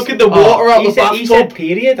 Oh, Sucking the water out the bathtub. He said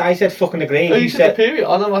period. I said fucking the grave. Oh, you said the period.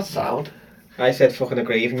 I know that sound. I said fucking the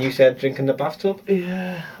grave, and you said drinking the bathtub.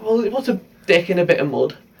 Yeah. Well, what's a dick in a bit of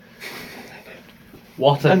mud?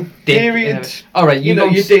 What a And dick. periods. All right, You know,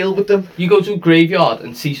 you deal with them. You go to a graveyard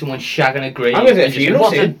and see someone shagging a grave. I'm going to a and you say,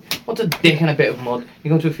 funeral soon. What's a dick and a bit of mud? You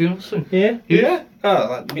going to a funeral soon? Yeah. Yeah.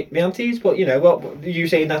 Oh, like me aunties, but you know what? You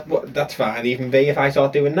saying that's fine. Even be if I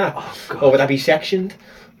start doing that, Oh, God. or would I be sectioned?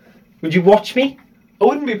 Would you watch me? I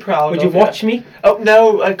wouldn't be proud. Would you of watch me? Oh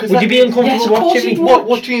no, because Would you be uncomfortable Yes, of course watching you'd me? watch.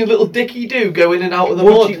 watching your little dickie do go in and out of the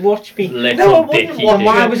Would mud? you watch me? Little No, I wouldn't dicky watch dick.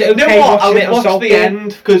 Why was it You know okay what? I watching would it on watch Salt the Bin? end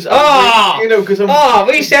because Ah! you know, because I'm. Oh,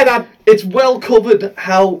 we said that. It's well covered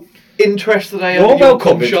how interested I am You're in your well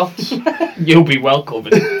cum covered. shots. You'll be well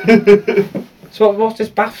covered. So what's this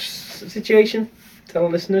bath situation? Tell the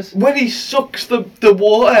listeners. When he sucks the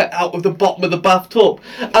water out of the bottom of the bathtub,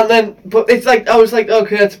 and then, but it's like, I was like,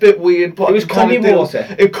 okay, that's a bit weird, but It was I kinda cummy do-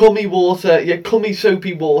 water. Cummy water, yeah, cummy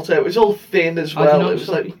soapy water. It was all thin as I didn't well. know It it was was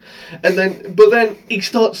like, and then he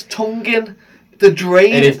starts tonguing the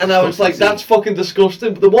drain, It is and I was like, disgusting. that's fucking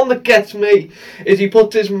disgusting. But the one that gets me is he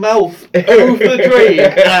puts his mouth over the drain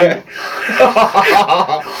and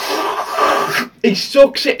he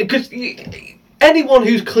sucks it because. Anyone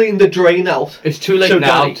who's cleaned the drain out. It's too late So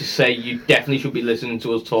now Danny- to say you definitely should be listening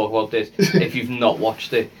to us talk about this if you've not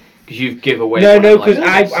watched it, because you've given away. No, one of, because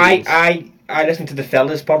like, the scenes. I listened to the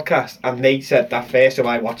Fellas podcast and they said that first, so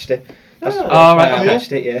I watched it. That's Oh, right, why I okay.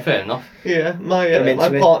 watched it. Yeah. Fair enough. Yeah, I'm my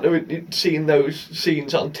into it. partner had seen those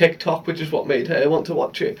scenes on TikTok, which is what made her want to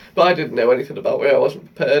watch it. But I didn't know anything about it. I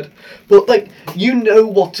wasn't prepared. But like, you know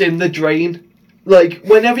what's in the drain. Like,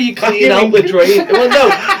 whenever you clean out the drain, well, no,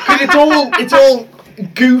 because it's all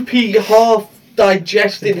goopy, half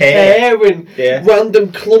digested Hair. hair and Yeah.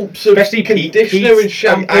 random clumps of Especially conditioner and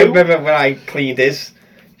shampoo. I remember when I cleaned his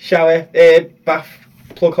shower, bath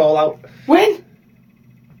plug hole out. When?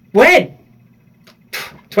 When?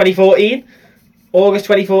 2014. August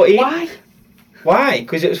 2014. Why? Why?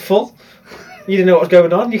 Because it was full. You didn't know what was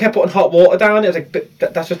going on. You kept putting hot water down. It was like,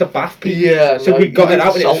 that's just a bath piece. Yeah, So no, we got you it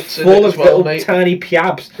out and it was salts in full as of well, little mate. tiny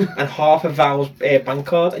piabs and half of Val's bank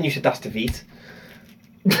card, and you said that's the Veet.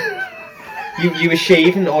 you were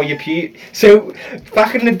shaving all your pubes. So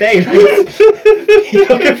back in the day,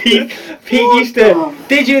 Pete used to.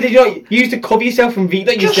 Did you not, you used to cover yourself from Veet?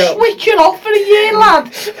 Just switch it off for a year,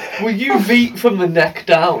 lad. Were you Veet from the neck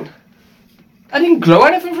down? I didn't grow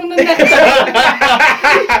anything from the neck down.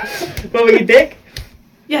 What were your dick?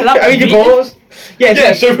 Yeah, that I mean was your me. balls. Yeah,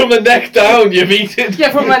 Yeah, so from the neck down, you've eaten.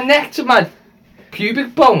 Yeah, from my neck to my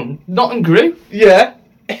pubic bone, nothing grew. Yeah.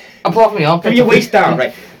 Apart from the armpit. from your waist down,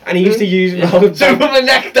 right? And he used to use Val's So from the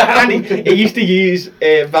neck down. and he used to use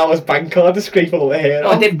Val's bank card to scrape all the hair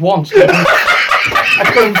I off. did once.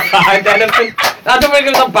 I couldn't find anything. I don't think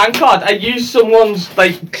it was a bank card. I used someone's,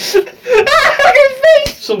 like,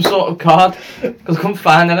 some sort of card. Because I couldn't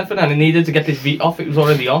find anything and I needed to get this beat off. It was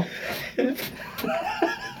already on.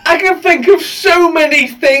 I can think of so many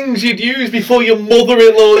things you'd use before your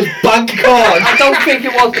mother-in-law's bank card. I don't think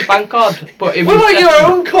it was the bank card, but it What was. about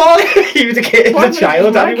your own card? He was a kid, a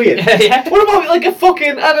child, hadn't we? Yeah, yeah. What about like a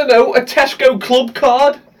fucking, I don't know, a Tesco club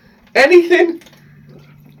card? Anything?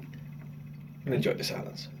 I enjoyed the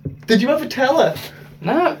silence. Did you ever tell her?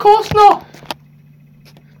 No, of course not.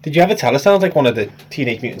 Did you ever tell her sounds like one of the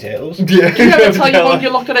Teenage Mutant Turtles? Yeah. Did you ever tell your mum you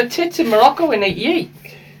looked at her tits in Morocco in '88?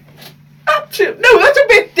 Absolutely. No, that's a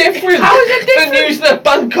bit different. How is it different? Than using a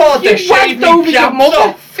bank card You to shave wanked over me your jabs mother.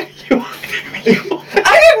 off.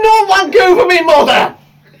 I did not wank over me mother.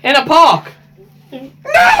 In a park?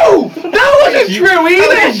 No! That wasn't true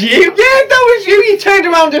either! That was you? Yeah, that was you! You turned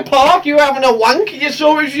around the park, you were having a wank, you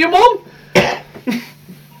saw it was your mum!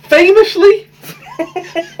 Famously!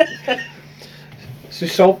 So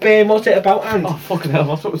Saltburn, what's it about, and? Oh, fucking hell,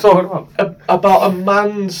 that's what we're talking about. About a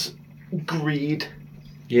man's greed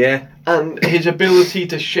Yeah. and his ability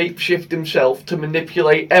to shapeshift himself to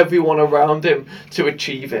manipulate everyone around him to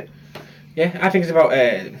achieve it. Yeah, I think it's about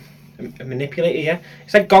a manipulator, yeah.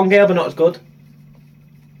 It's like Gone Girl, but not as good.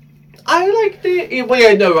 I liked it. Well,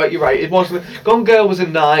 yeah, no, right, you're right. It wasn't. Gone Girl was a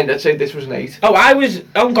 9, I'd say this was an 8. Oh, I was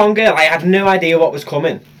on Gone Girl. I had no idea what was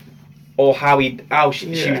coming, or she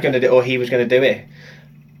was going to do, or he was going to do it.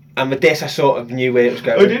 And with this, I sort of knew where it was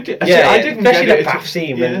going. Oh, did you? Yeah, See, I didn't especially get the it. bath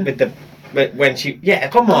scene Yeah. when she. Yeah,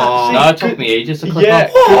 come on. No, it took me ages to click Yeah,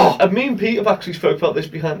 off. me and Pete have actually spoke about this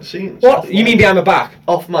behind the scenes. What? You mean behind my back?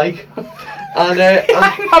 Off mic. And, Oh yeah.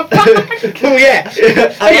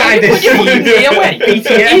 I You put your fucking knee away.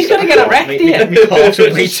 BTS. He's gonna get erected here. Me calves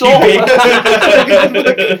are way So- too big.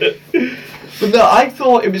 But no, I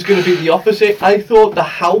thought it was going to be the opposite. I thought the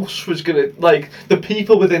house was going to, like, the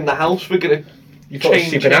people within the house were going to You thought it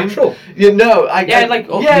was change supernatural? him. Yeah, no, Yeah, like,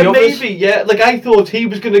 up yeah, the others. maybe, yeah. Like, I thought he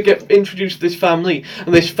was going to get introduced to this family,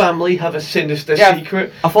 and this family have a sinister Yeah,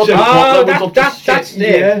 secret. I thought So- the butler was Oh, up to that's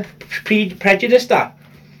shit. yeah. prejudice. That.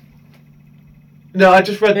 No, I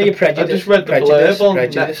just read No, the you're prejudiced. I just read the Prejudice, blurb on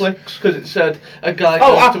prejudice. Netflix because it said a guy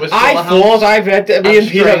Oh, goes to a summer I house. thought I've read it. Me and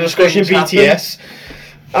Peter had a strange discussion things BTS.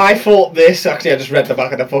 I thought this. Actually, I just read the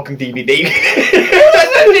back of the fucking DVD.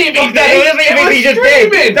 It was you just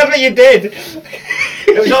streaming. did. That's what you did.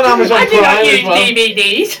 It was on Amazon I do not Prime as use well.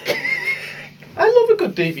 DVDs. I love a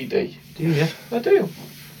good DVD. Do you? I do.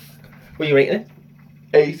 What are you rating it?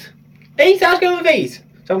 8. 8. I was going with 8.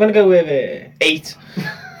 So I'm going to go with 8.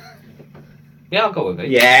 Yeah, I'll go with it.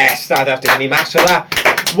 Yes, I'd have to give me max for that.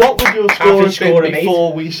 What would your score Average have score been of 8?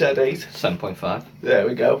 before we said 8? 7.5. There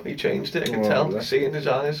we go. He changed it. I can Oh, tell. I bless. see in his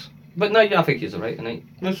eyes. But no, yeah, I think he's alright, isn't he?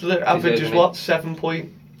 The average is isn't what?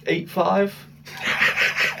 7.85.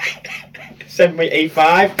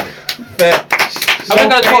 7.85. I'm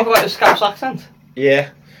going to talk about the Scouse accent. Yeah.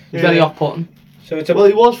 It's very off-putting. So it's a. Well,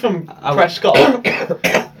 he was from I- Prescott.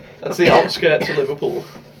 That's the outskirts of Liverpool.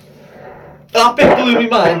 That bit blew me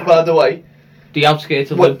mind, by the way. The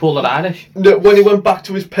outskirts of What- Liverpool are Irish. No, when he went back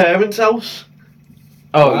to his parents' house.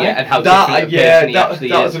 Oh, Right. yeah, and how That, different a yeah, person he that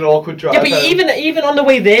actually was is. an awkward drive. yeah, but home. even on the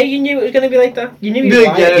way there, you knew it was going to be like that. You knew he was Yeah,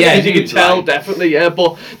 lying. yeah, Yeah, because you he could was tell, lying. definitely, yeah.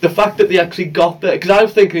 But the fact that they actually got there, because I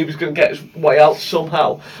was thinking he was going to get his way out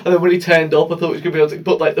somehow, and then when he turned up, I thought he was going to be able to.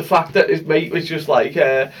 But like the fact that his mate was just like,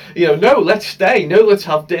 no, let's stay, no, let's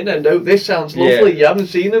have dinner, no, this sounds lovely. Yeah. You haven't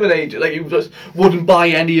seen him in ages. Like he just wouldn't buy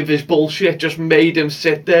any of his bullshit. Just made him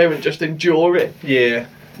sit there and just endure it. Yeah.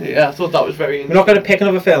 Yeah, I thought that was very. We're not going to pick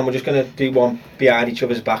another film. We're just going to do one behind each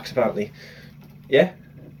other's backs, apparently. Yeah.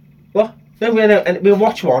 What? No, we'll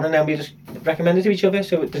watch one and then we just recommend it to each other.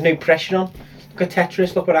 So there's no pressure on. Look at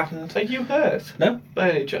Tetris. Look what happened. Are you hurt? No. By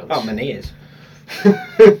any chance? Oh, my knee is.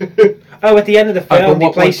 Oh, at the end of the film, they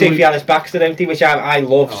play Sophie Alice Baxter, don't they? Which I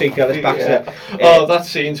love Sophie Alice Baxter. Yeah. Oh, that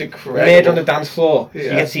scene's incredible. Made on the dance floor. So you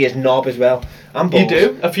Yeah. can see his knob as well. And balls. You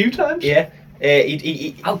do? A few times? Yeah.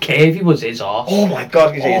 He How curvy was his arse? oh my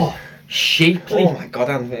god, you can see Oh, shapely. Oh my god,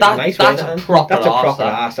 and That- nice that's one, a proper That's a arse, proper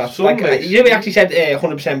that. ass. That's Some like makes- you know we actually said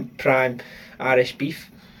 100% prime Irish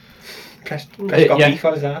beef. Prescott yeah. beef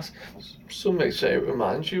on his ass. Some may say it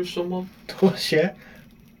reminds you of someone. Does yeah.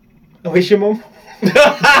 I wish your mum.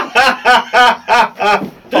 I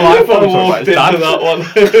thought we were talking about his that one.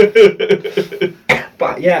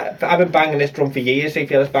 But yeah, I've been banging this drum for years.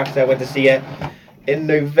 Sophie Alice Baxter. I went to see her in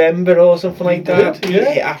November or something like that. did,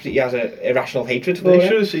 yeah. He absolutely has an irrational hatred for They her.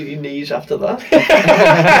 should have seen your knees after that.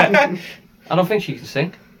 I don't think she can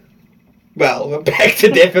sing. Well, back to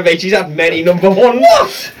differ, mate. She's had many number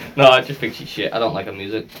ones. No, I just think she's shit. I don't like her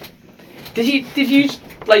music. Did you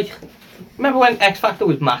like Remember when X Factor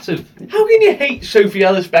was massive? How can you hate Sophie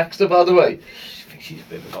Ellis-Bextor, by the way? I think she's a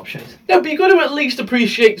bit of a gobshite. No, but you got to at least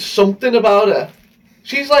appreciate something about her.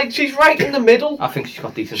 She's right in the middle. I think she's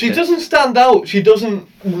got decent She tits. doesn't stand out. She doesn't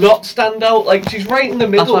not stand out. Like, she's right in the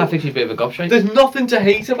middle. That's why I think she's a bit of a gobshite. There's nothing to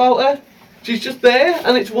hate about her. She's just there,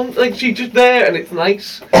 and it's she's just there, and it's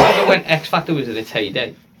nice. Remember when X Factor was in its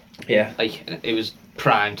heyday? Yeah. Like, it was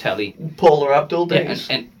prime telly. Paula Abdul Yeah, days.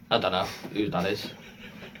 and I don't know who that is.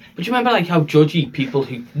 But you remember, like, how judgy people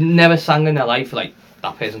who never sang in their life, like,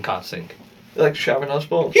 that person can't sing. Like Sharon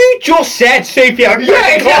Osbourne. You just said Sophie. Yeah,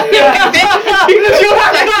 exactly.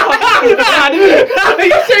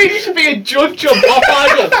 You saying you should be a judge on Pop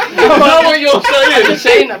Idol? Is that what you're I'm saying? just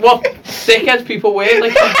saying what dickheads people wear,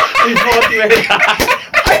 like, these 40 minutes.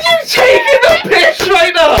 Are you taking the piss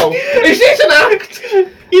right now? Is this an act?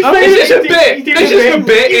 Is this a bit? This is a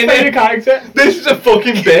bit, He's playing a innit? character. This is a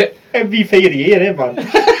fucking bit. MVP of the year, eh, man?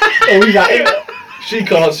 Always at it. She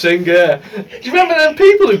can't sing, yeah. Do you remember them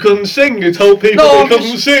people who couldn't sing who told people No, they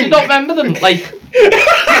couldn't do sing? you not remember them? Like,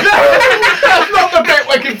 That's not the bit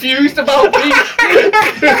we're confused about, Pete.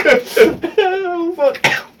 Oh, fuck.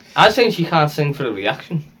 I was saying she can't sing for a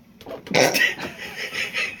reaction.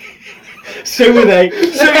 So were they.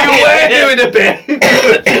 So you were doing a bit.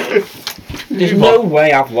 There's no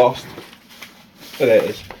way I've lost. Oh, there it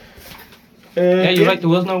is. Yeah, you're right, there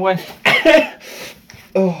was no way.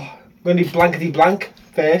 Oh, I'm going to do blankety blank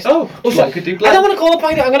first. Oh, Also, blankety blank. I don't want to call it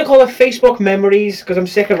blankety. I'm going to call it Facebook memories because I'm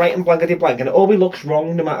sick of writing blankety blank and it always looks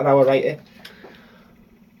wrong no matter how I write it.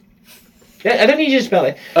 Yeah, I don't need you to spell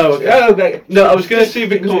it. Oh, okay. Oh, okay. No, I was going to see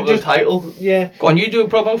if it comes up with a title. Yeah. Go on, you do a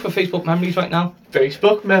promo for Facebook Memories right now.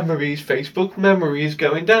 Facebook memories,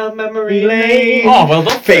 going down memory lane. Oh, well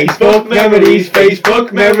done. Facebook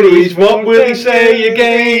memories, what will he say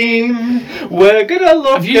again? We're gonna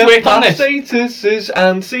look Have you at worked on past this? statuses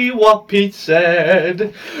and see what Pete said.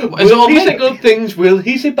 Is it Will all he me? say good things, will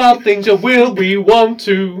he say bad things, or will we want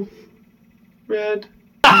to read?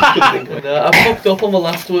 I fucked up on the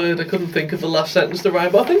last word. I couldn't think of the last sentence to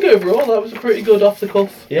rhyme, but I think overall that was a pretty good off the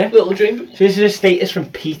cuff little jingle. So this is a status from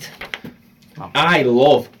Pete. I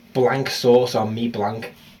love blank sauce on me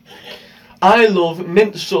blank. I love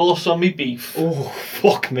mint sauce on me beef. Oh,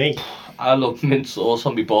 fuck me. I love mint sauce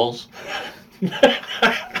on my balls.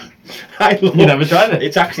 I love. You never tried it?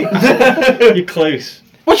 It's actually you're close.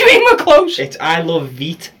 What do you mean we're close? It's I love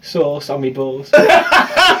Veet sauce on me balls. It's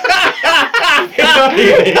not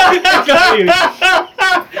really.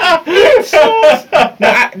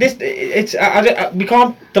 It's not really. We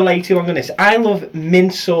can't delay too long on this. I love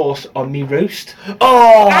mint sauce on me roast.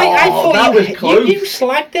 Oh, I thought that was close. you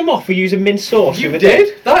slagged them off for using mint sauce. You the other day.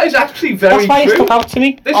 did? That is actually very That's why it true. stuck out to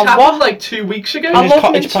me. This On happened what? like 2 weeks ago. I his love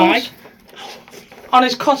cottage mint pie. sauce. On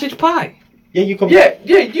his cottage pie? Yeah, you come. Yeah,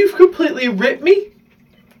 you've completely ripped me.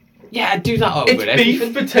 Yeah, I do that over It's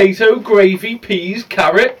everything. beef, potato, gravy, peas,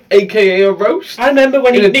 carrot, aka a roast. I remember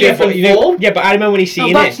when In he a different form? Yeah, but I remember when he's No,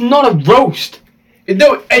 seen that's it. not a roast.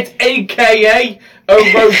 No, it's aka a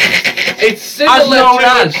roast. It's similar As known to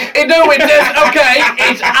as. No, it is. Okay,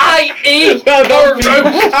 it's IE Well a done, roast.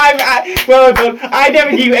 well done. I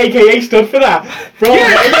never knew AKA stood for that. Bravo.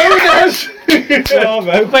 Yeah, no, it does.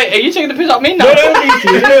 Bravo. Wait, are you taking the piss out me now?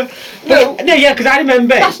 No, yeah, because I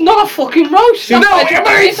remember. That's not a fucking roast. No, That's but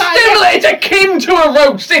it's similar. It's akin to a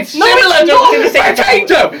roast. It's No, similar it's not. to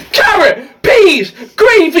potato, carrot, peas,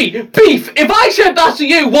 gravy, beef. If I said that to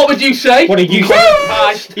you, what would you say? What did you say?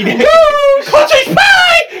 Roast! He did- Roast! Cottage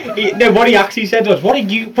pie! No, what he actually said was, "What a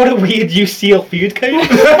weird UCL food code."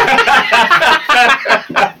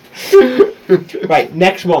 Right,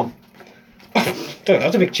 next one.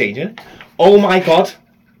 That's a big change, isn't it? Oh my god,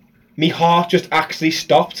 me heart just actually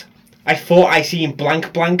stopped. I thought I seen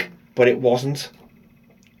blank blank, but it wasn't.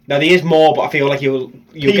 Now there is more, but I feel like you'll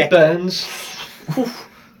Pete get. Burns.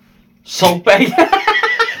 Salt Bay.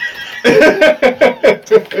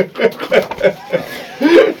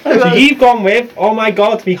 So you've gone with, oh my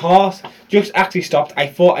god, me heart just actually stopped. I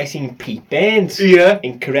thought I seen Pete Burns. Yeah.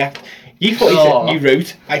 Incorrect. You thought Oh. you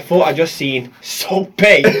wrote, I thought I just seen Salt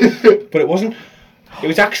Bay, but it wasn't. It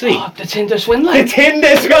was actually Oh, the Tinder swindler. the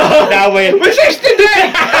Tinder score. Now we're Resisting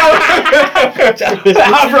it!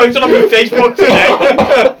 I've wrote it on my Facebook today.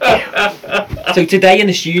 So today in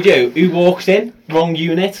the studio, who walks in? Wrong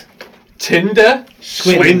unit. Tinder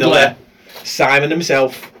swindler. Simon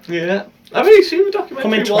himself. Yeah. I've only seen the documentary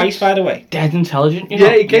Come in twice, once. by the way. Dead intelligent, you know.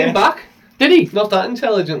 Yeah, he came Yeah. back. Did he? Not that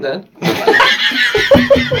intelligent then.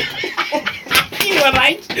 You were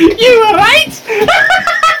right. You were right.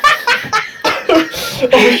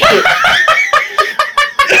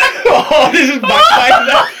 Oh, this is backfired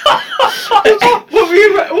now. What were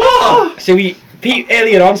you? What? So Pete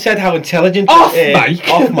earlier on said how intelligent Off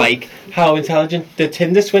mic. how intelligent the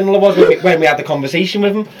Tinder swindler was when we had the conversation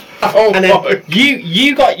with him. Oh, And then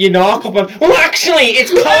you got your narc up and, well, actually,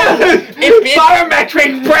 it's called it's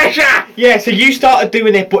barometric pressure. Yeah, so you started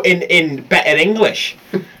doing it, but in better English.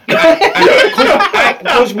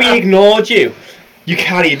 Because we ignored you, you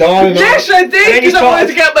carried on. Yes, I did, because I wanted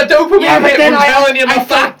to get my dopamine hit from telling you the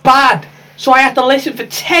fact. Bad. So I had to listen for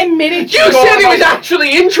 10 minutes. You said it was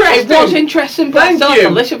actually interesting. It was interesting, but I still had to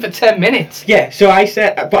listen for 10 minutes. Yeah, so I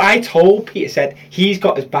said, but I told Peter, said he's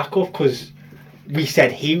got his back up because we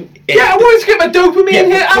said he. Yeah, I wanted to get my dopamine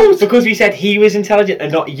hit out. Because we said he was intelligent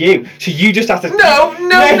and not you. So you just have to. No.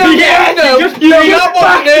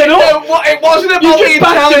 It wasn't about the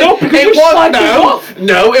intelligence.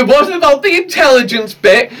 No, it wasn't about the intelligence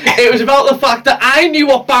bit. It was about the fact that I knew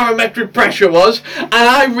what barometric pressure was, and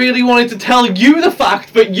I really wanted to tell you the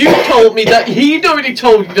fact, but you told me that he'd already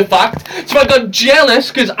told you the fact, so I got jealous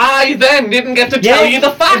because I then didn't get to tell you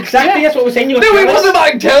the fact. Exactly, that's what we're saying. No, it wasn't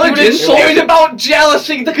about intelligence. It was about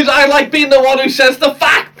jealousy because I like being the one who says the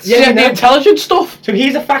facts. Yeah, the intelligent stuff. So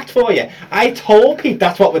here's a fact for you. I told Pete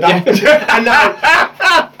that's what would happen. and now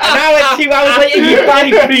it's 2 hours later you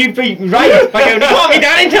finally proved me right by going, you can't be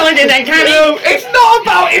that intelligent then, can you? No, it's not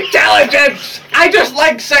about intelligence. I just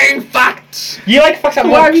like saying facts. You like facts that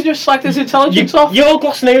Why have you just slacked his intelligence off? You're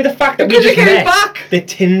glossing over the fact that Because we you just came met back. the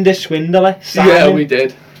Tinder swindler, Simon. Yeah, we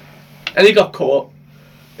did. And he got caught.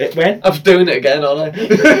 When? I was doing it again, aren't I?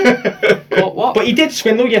 What? But he did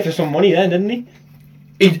swindle you for some money then, didn't he?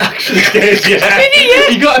 He actually did, yeah. Did he? Yeah.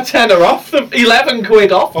 He got a tenner off, 11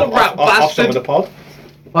 quid off the rat Off some bastard. of the pod.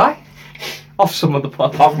 Why? Off some of the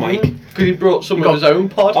pod. Off mic. Because he brought some of his own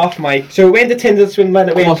pod. Off mic. So it went to Tinder swindler and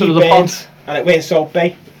it went What to of the pods? and it went Salt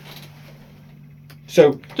Bay.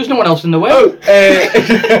 So. There's no one else in the way.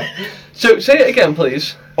 So say it again,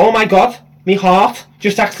 please. Oh my god, me heart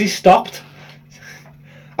just actually stopped.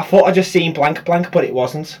 I thought I just seen blank, but it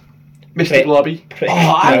wasn't. Mr. Globby.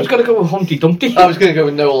 I was going to go with Humpty Dumpty. I was going to go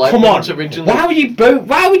with Noah Life. Come on. Originally. Why would you both?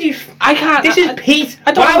 Why would you? I can't. This is Pete.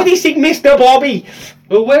 I don't Why know. would he sing Mr. Bobby?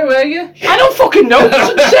 Well, where were you? I don't fucking know. It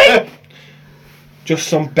doesn't say. Just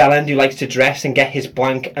some bellend who likes to dress and get his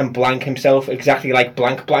blank and blank himself exactly like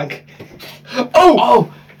blank.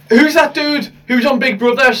 Oh! Who's that dude who's on Big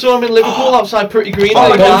Brother? I saw him in Liverpool outside Pretty Green.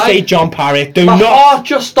 Oh, the don't guy. say John Parry. Do My not. heart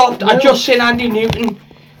just stopped. I just seen Andy Newton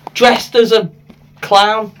dressed as a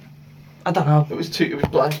clown. I don't know. It was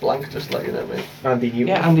blank, just like you know, mate. Andy Newton.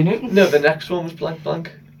 Yeah, Andy Newton. No, the next one was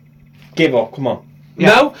blank. Give up. Come on.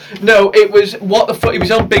 Yeah. No, it was what the fuck. He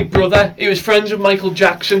was on Big Brother. He was friends with Michael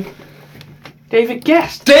Jackson. David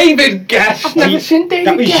Guest. David Guest. I've never seen David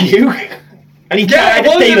That was Guest. you. And he died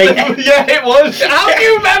a day later. Yeah, it was. How do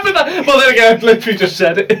you remember that? Well, then again, I literally just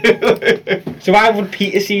said it. So why would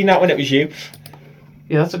Peter see that when it was you?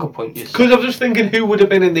 Yeah, that's a good point. Yes. Because I was just thinking who would have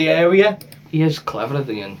been in the area. He is cleverer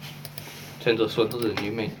than Tinder swindler than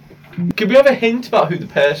you, mate. Can we have a hint about who the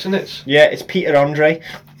person is? Yeah, it's Peter Andre.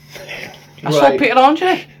 I saw Peter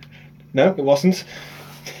Andre. No, it wasn't.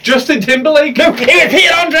 Justin Timberlake? No, it was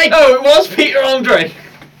Peter Andre! No, it was Peter Andre.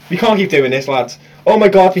 We can't keep doing this, lads. Oh my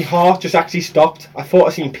god, my heart just actually stopped. I thought I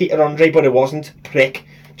seen Peter Andre, but it wasn't. Prick.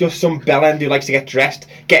 Just some bellend who likes to get dressed,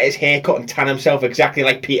 get his hair cut and tan himself exactly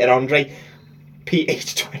like Peter Andre. Pete,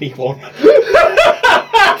 age 21.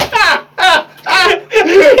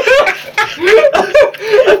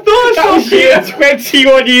 That was you,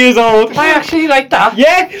 21 years old. I actually like that.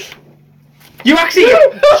 Yeah. You actually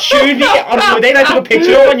showed me on the other day and I took a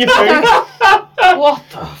picture on your phone. What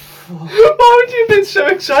the fuck? Why would you have been so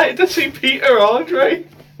excited to see Peter Andre?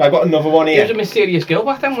 I got another one He here. was a mysterious girl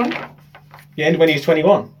back then, wasn't he? Yeah, when he was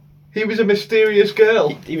 21. He was a mysterious girl.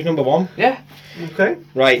 He was number one. Yeah. Okay.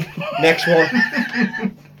 Right, next one.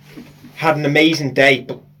 Had an amazing day.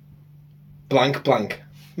 Blank.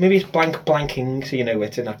 Maybe it's blanking, so you know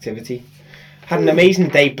it's an activity. Had an amazing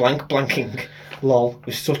day blanking. Lol,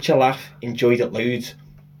 was such a laugh. Enjoyed it loads.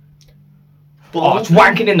 Oh, it's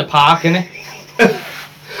wanking in the park, isn't it?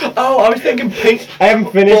 Oh, I was thinking paint. I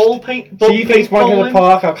haven't finished. Ball paint. So you think wanking in the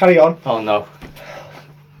park, I'll carry on. Oh no.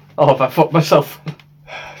 Oh, if I fucked myself.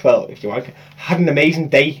 Well, if you wank. Had an amazing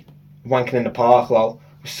day wanking in the park, lol.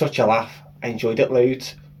 Was such a laugh. I enjoyed it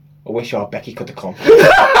loads. I wish our Becky could have come.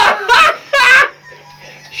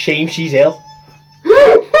 Shame she's ill.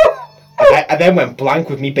 I then went blank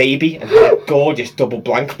with me baby and had a gorgeous double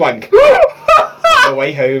blank. On the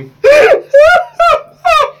way home.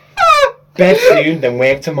 Bed soon, then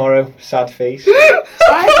work tomorrow. Sad face. Why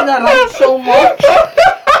did that out so much?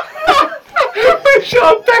 Wish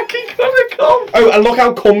our Becky could have come. Oh, and look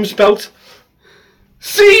how cum spelt.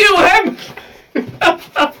 C-U-M.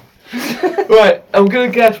 Right, I'm gonna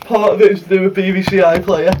guess part of it is to do with BBC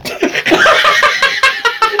iPlayer.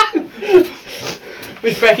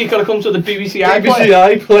 Which Becky gotta come to the BBC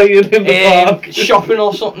BBC iPlayer in the park. shopping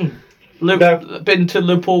or something. Been to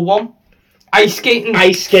Liverpool 1. Ice skating.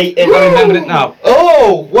 Ice skating. I remember it now.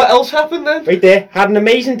 Oh, what else happened then? Right there. Had an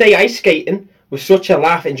amazing day ice skating. Was such a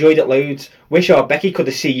laugh. Enjoyed it loads. Wish our Becky could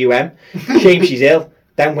have CUM. Shame she's ill.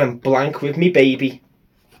 Then went blank with me baby.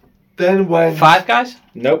 Then when... Five Guys.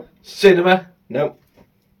 Nope. Cinema. Nope.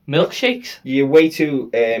 Milkshakes. You're way too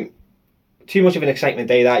much of an excitement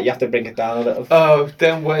day that. You have to bring it down a little. Oh,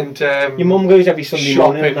 then went... Your mum goes every Sunday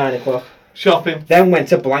morning at 9 o'clock. Shopping. Then went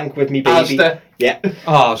to blank with me baby. Asda. Yeah.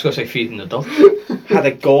 Oh, I was gonna say feeding the dog. Had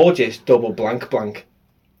a gorgeous double blank.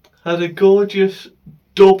 Had a gorgeous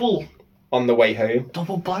double. On the way home.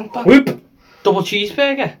 Double blank. Whoop! Double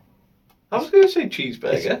cheeseburger. I was going to say It's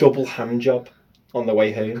cheeseburger. a double hand job on the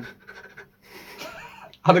way home.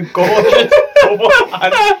 Had a gorgeous double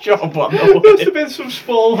hand job on the Must way. have been some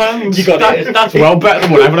small hands. You got it. That's well better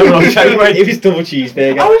than whatever I was anyway. If it's double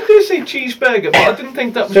cheeseburger. I was going to say cheeseburger, but I didn't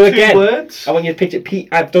think that was So two again, words. I want you to picture Pete.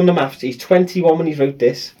 I've done the maths. He's 21 when he wrote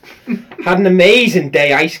this. Had an amazing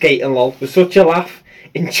day ice skating, lol. Was such a laugh.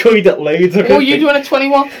 Enjoyed it loads. What were you doing at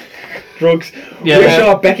 21? Drugs. Yeah. Wish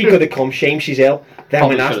our Becky could have come. Shame she's ill. Then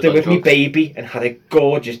Probably went should've after done with me drugs. baby and had a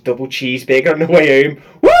gorgeous double cheeseburger on the way home.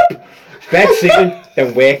 Whoop! Bed soon.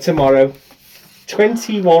 Then work tomorrow.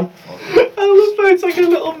 21. I love that it's like a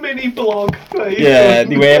little mini blog. Right? Yeah,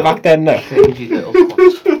 they were back then though. Cringy little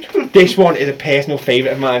cunts. This one is a personal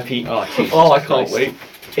favourite of mine, Pete. Oh, Jesus Oh, I can't Christ. wait.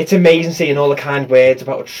 It's amazing seeing all the kind words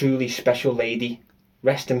about a truly special lady.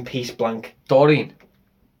 Rest in peace, blank. Doreen.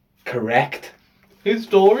 Correct. Who's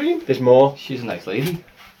Doreen? There's more. She's a nice lady.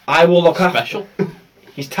 I will look after. Special.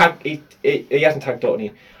 He's tagged. He hasn't tagged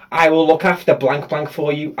Doreen. I will look after blank blank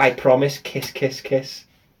for you. I promise. Kiss, kiss, kiss.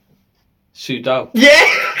 Sudo. Yeah.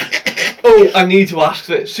 Oh, I need to ask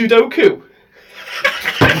this. Sudoku.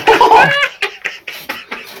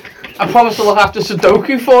 I promise to look after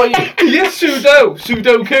Sudoku for you. Yes,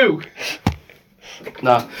 Sudoku.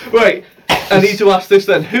 No. Right, I need to ask this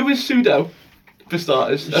then. Who is Sudo? For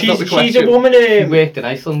starters, that's not the She's question. a woman. She worked in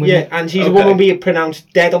Iceland with Yeah, me. and she's a Okay. woman we had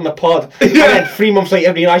pronounced dead on the pod. Yeah. And then 3 months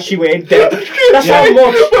later realised she weren't dead. That's Yeah. how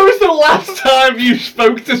much. When was the last time you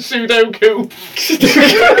spoke to Sudoku?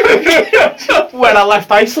 When I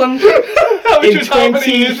left Iceland. Which In was how many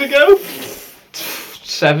 20 years ago?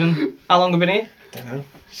 7. How long have I been here? Dunno.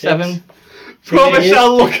 7. Promise years.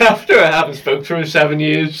 I'll look after her. I haven't spoke to her in 7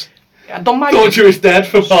 years. I don't mind. Thought she was dead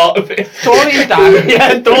for part of it. Doreen died.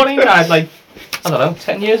 Yeah, Doreen died like, I don't know,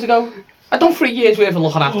 10 years ago. I done 3 years worth of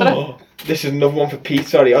looking after her. This is another one for Pete,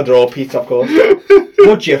 sorry. I'll draw Pete, of course.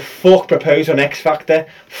 Would you fuck propose on X Factor?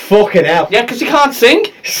 Fucking hell. Yeah, because you can't sing.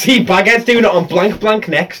 See Baghead's doing it on blank blank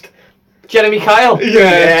next. Jeremy Kyle.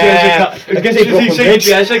 Yeah. I was gonna say Did he Brooklyn say Bridge.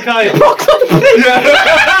 Jessica?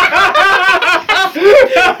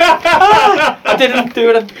 I didn't do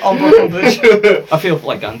it on Brooklyn Bridge. I feel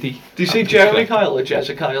like Andy. Do you say Jeremy Kyle or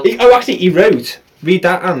Jessica Kyle? Oh, actually, he wrote. Read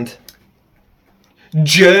that and.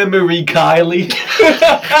 Jeremy Kylie.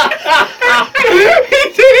 He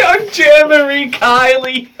did it on Jeremy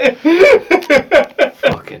Kylie.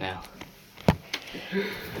 Fucking hell.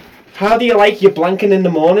 How do you like your blanking in the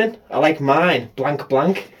morning? I like mine. Blank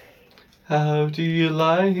blank. How do you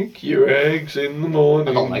like your eggs in the morning?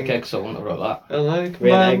 I don't like eggs, so I wouldn't have wrote that. I like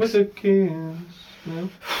Red mine eggs. with a kiss. No.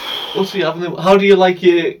 What's the other? How do you like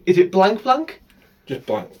your? Is it blank blank? Just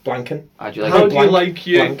blanking. How do you like How it? do you like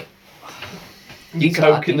your Blank. your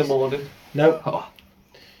Coke in the morning? No. Oh.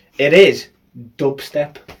 It is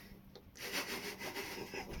dubstep.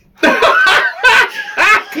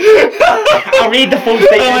 I'll read the full I like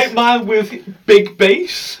statement. mine with big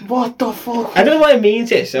bass. What the fuck? I don't know what it means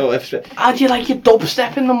here, so if How do you like your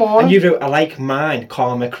dubstep in the morning? and you wrote I like mine,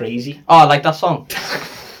 Karma Crazy. Oh, I like that song.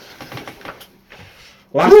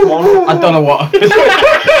 Last one. I don't know what.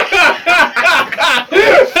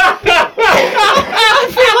 I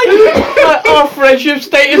feel like our friendship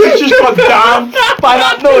status has just gone down by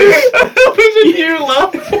that noise. That was a new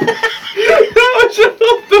laugh. That was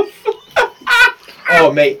another.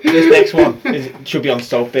 Oh mate, this next one should be on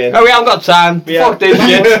Saltburn. Oh, we haven't got time. Yeah. Fuck this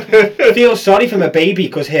shit. I feel sorry for my baby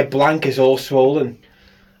because her blank is all swollen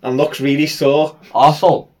and looks really sore.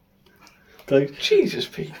 Arsehole. Like, Jesus,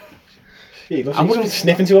 Pete. she looks I wouldn't-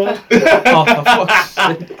 sniffing to her Oh, for fuck's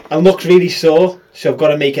sake. and looks really sore. So I've got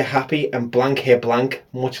to make her happy and blank her blank.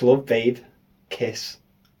 Much love, babe. Kiss.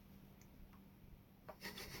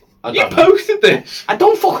 You posted this. I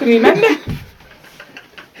don't fucking remember.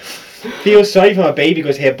 Feel sorry for my baby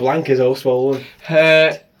because her blank is all swollen.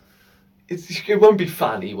 It won't be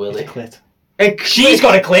funny, will It's a it? clit. She's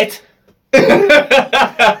got a clit.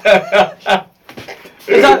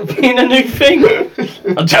 Is that being a new thing?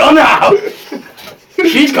 Until now!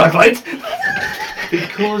 She's got a clit!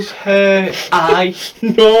 Because her eye,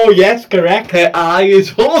 No, yes, correct. her eye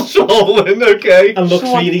is all swollen, okay? And looks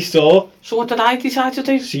So what- really sore. So what did I decide to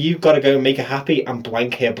do? So you've got to go and make her happy and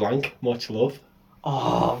blank her blank. Much love.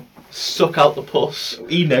 Oh, Suck out the puss.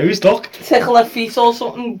 He knows, look. tickle her feet or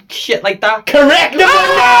something, shit like that. Correct! No!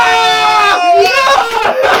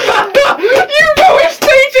 You know her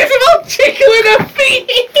status about tickling her feet!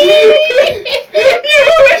 You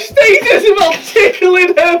know her status about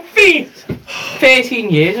tickling her feet! 13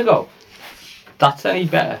 years ago. That's any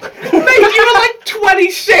better. Mate, you were like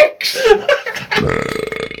 26!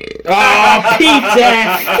 Oh,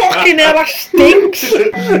 Peter! Fucking hell, that stinks!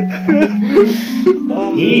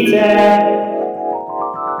 Peter!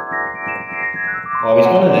 Oh, he's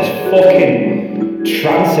gone in this fucking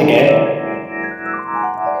trance again.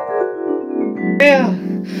 Yeah,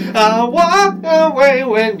 I walk away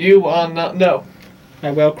when you are not. No.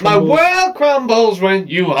 My world My crumbles. world crumbles when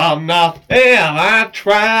you are not there. I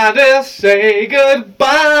try to say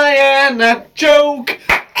goodbye and I choke.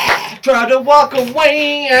 Try to walk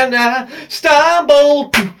away and I stumble.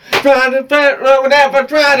 Try to never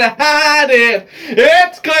try to hide it.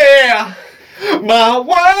 It's clear. My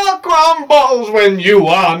world crumbles when you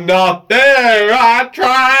are not there. I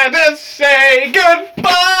try to say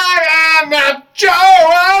goodbye and I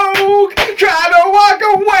choke. Try to walk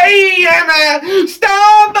away and I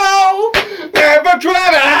stumble. Never try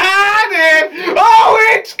to hide it. Oh,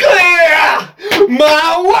 it's clear.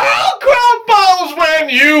 My world crumbles when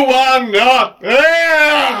you are not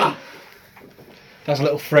there. That's a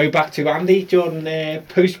little throwback to Andy during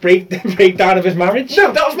post-breakdown of his marriage.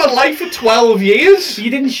 No, that was my life for 12 years.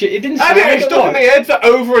 You didn't it didn't I sound did like it it stuck in my was. head for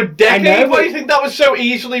over a decade. know, Why do but- you think that was so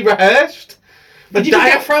easily rehearsed? The Did you think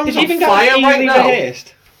that- diaphragm's did you on think that was fire right easily now.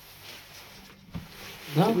 rehearsed?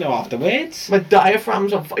 No. No, afterwards. My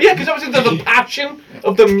diaphragm's on fire. Yeah, because I was into the passion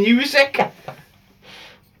of the music.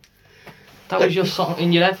 That was just something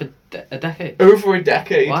in your head for a decade. Over a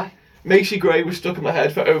decade. Why? Macy Gray was stuck in my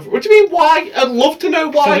head for over. What do you mean, why? I'd love to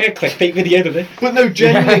know Sounds like why. a clickbait video, doesn't it? But no,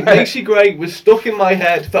 genuinely, Macy Gray was stuck in my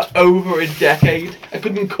head for over a decade. I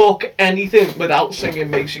couldn't cook anything without singing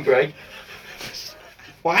Macy Gray.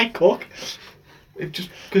 Why cook? It just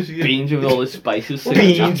because you. Beans with all the spices.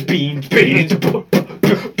 Beans, beans, beans,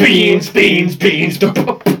 beans, beans, beans,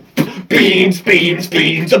 beans,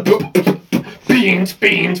 beans,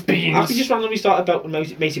 beans, beans. How could you just randomly start about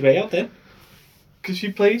Macy Gray out there? Because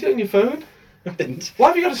you played it on your phone. I didn't. Why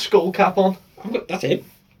have you got a skull cap on? That's it.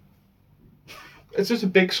 It's just a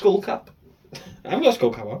big skull cap. I haven't got a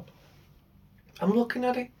skull cap on. I'm looking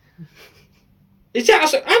at it. Is that?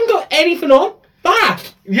 I haven't got anything on. That.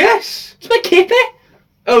 Yes! It's my kipper.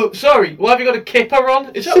 Oh, sorry. Why have you got a kipper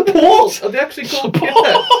on? Is that what they're Support. called? Are they actually called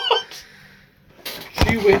kippers?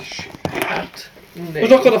 Jewish hat name. I've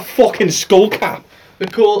not got a fucking skull cap. They're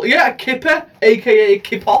called, yeah, a kipper, aka a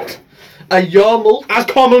kippot, a yarmulke, As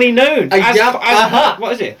commonly known. Aha.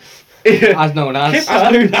 What is it? As known as.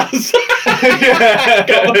 As known as.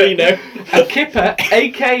 Commonly known. a kipper,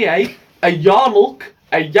 aka a yarmulke,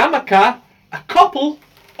 a yarmulke, a couple,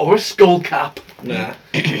 or a skull cap. Nah.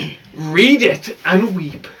 Read it and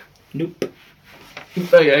weep. Nope.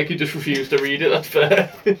 Oh yeah, I could just refuse to read it, that's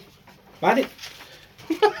fair. Why did...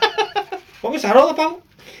 What was that all about?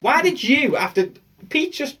 Why did you, after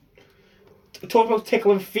Pete just talked about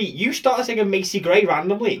tickling feet, you started singing Macy Gray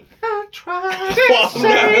randomly? I tried What? to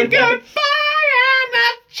say No. goodbye and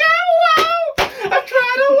I choke. I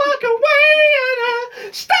try to walk away and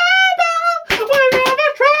I stumble. Whenever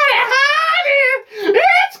I try to hide it,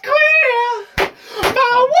 it's clear.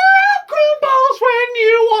 My world crumbles when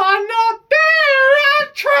you are not there. I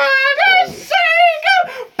try to say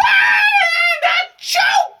goodbye and I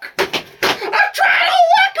choke. I try to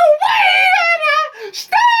walk away and I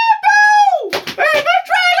stumble. And I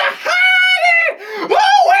try to hide it.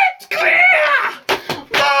 Oh, it's clear.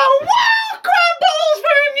 My world crumbles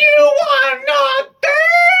when you are not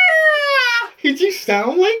there. Who did you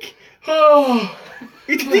sound like? Oh,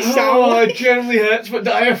 Who did he sound like? it generally hurts my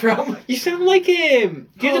diaphragm. You sound like you're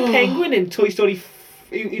the penguin in Toy Story.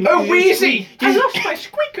 Oh, Wheezy! I You, lost my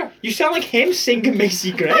squeaker. you sound like him singing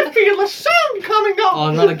Macy I Gray. feel a song coming up.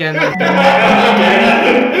 Oh, not again.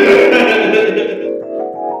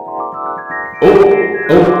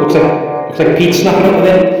 Oh, looks like Pete's snapping up a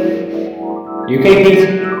bit. You okay,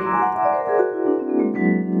 Pete?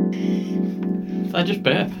 I just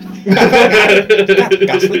burped.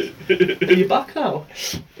 Ghastly. Are you back now?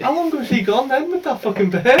 How long was he gone then with that fucking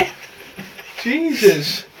bear?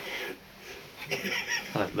 Jesus.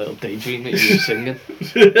 I had a little daydream that you were singing.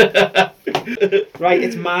 Right,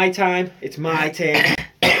 it's my time. It's my turn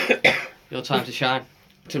Your time to shine.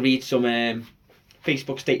 to read some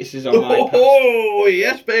Facebook statuses on my past. Oh,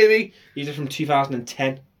 yes, baby. These are from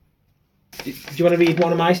 2010. Do you want to read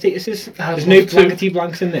one of my statuses? I'd There's no love to. blankety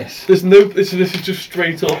blanks in this. This is just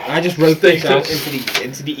straight up. I just wrote this out Status.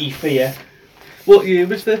 into the ether, yeah. What year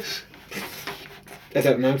was this? I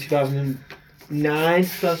don't know, 2009?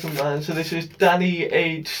 2009. So this is Danny,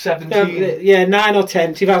 age 17. No, yeah, 9 or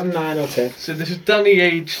 10, 2009 or 10. So this is Danny,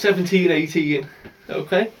 age 17, 18.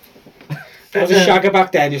 Okay. I was a shagger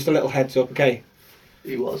back then, just a little heads up, okay?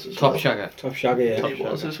 He was as Top well. shagger. Top shagger, yeah. He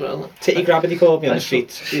was as well. Titty grabber, they called me on I the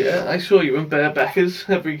streets. Yeah, I saw you in Bare Beckers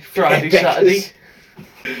every Friday, Beckers.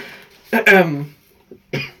 Saturday.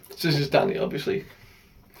 So this is Danny, obviously.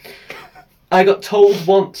 I got told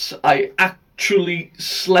once I actually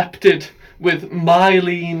slept it with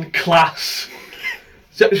Mylene Class.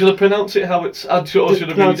 Should I pronounce it how it's... Or should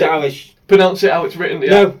I Pronounce read it how it's... Pronounce it how it's written? Yeah.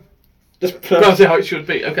 No. Just Pronounce it how it should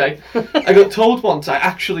be, okay. I got told once I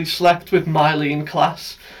actually slept with Mylene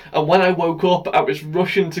Class, and when I woke up I was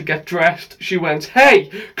rushing to get dressed. She went,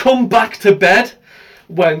 "Hey, come back to bed."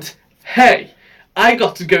 Went, "Hey, I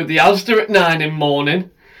got to go to the Asda at 9 in the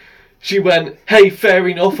morning." She went, "Hey, fair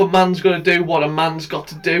enough, a man's got to do what a man's got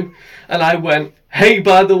to do." And I went, "Hey,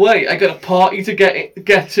 by the way, I got a party to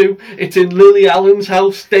get to. It's in Lily Allen's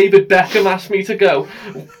house. David Beckham asked me to go."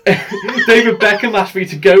 David Beckham asked me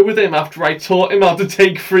to go with him after I taught him how to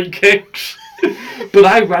take free kicks. But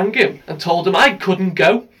I rang him and told him I couldn't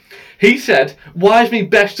go. He said, "Why's me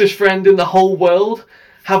bestest friend in the whole world?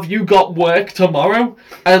 Have you got work tomorrow?"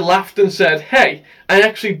 I laughed and said, "Hey, I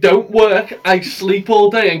actually don't work. I sleep all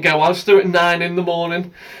day and go Asda at 9 in the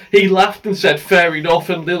morning." He laughed and said, "Fair enough,"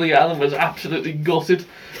 and Lily Allen was absolutely gutted.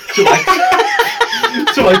 So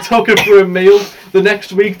I took her for a meal. The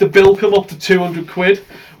next week the bill came up to 200 quid.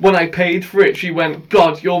 When I paid for it, she went,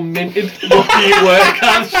 "God, you're minted. What do you work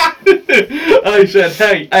as?" I said,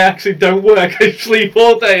 "Hey, I actually don't work. I sleep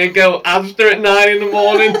all day and go Asda at 9 in the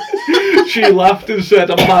morning." She laughed and said,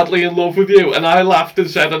 "I'm madly in love with you." And I laughed and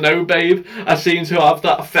said, "I know, babe. I seem to have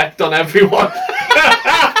that effect on everyone."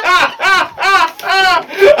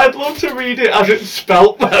 I'd love to read it as it's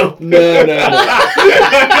spelt though. No.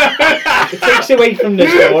 It takes away from the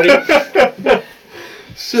story.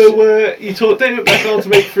 So you taught David Beckham how to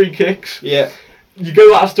make free kicks. Yeah. You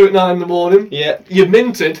go Asda at 9 in the morning. Yeah. You're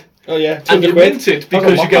minted. Oh yeah. And you're 200 minted quid.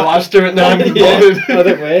 because you go Asda at 9 in the Yeah. morning. I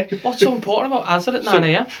don't work. What's so important about Asda at 9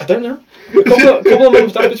 a.m? I don't know. A couple of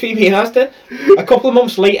months between me and Asda. A couple of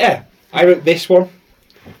months later, I wrote this one.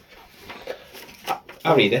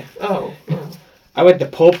 I'll read it. Oh. I went to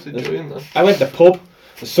the pub. Enjoying that.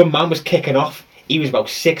 And some man was kicking off. He was about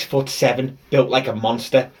 6'7", built like a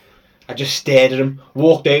monster. I just stared at him,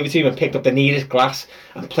 walked over to him and picked up the nearest glass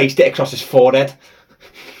and placed it across his forehead.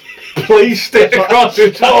 Placed it across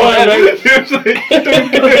his forehead.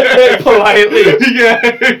 Politely.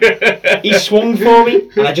 Yeah. He swung for me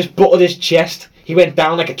and I just butted his chest. He went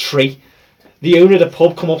down like a tree. The owner of the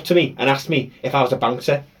pub come up to me and asked me if I was a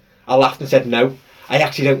bouncer. I laughed and said no. I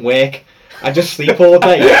actually don't work. I just sleep all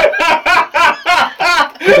day.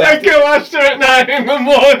 I go Asda at 9 in the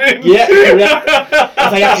morning. Yeah, correct.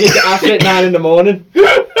 As I actually get after at 9 in the morning.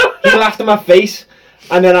 He laughed in my face,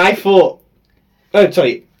 and then I thought,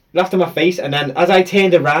 laughed in my face, and then as I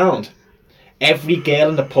turned around, every girl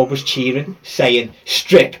in the pub was cheering, saying,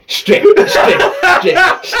 "Strip, strip, strip, strip,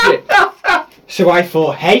 strip." So I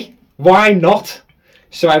thought, hey, why not?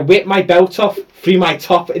 So I whipped my belt off, threw my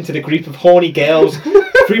top into the group of horny girls,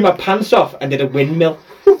 threw my pants off, and did a windmill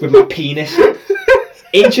with my penis.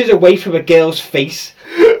 Inches away from a girl's face.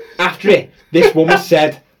 After it, this woman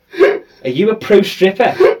said, "Are you a pro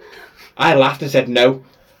stripper?" I laughed and said, "No,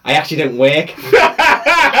 I actually don't work.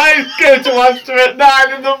 I go to Asda at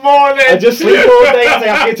 9 in the morning. I just sleep all day. I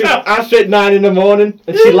have to go to Asda at 9 in the morning."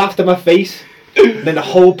 And she laughed in my face. And then the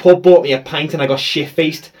whole pub bought me a pint and I got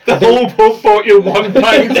shit-faced. The whole pub bought you 1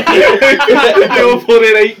 pint. You were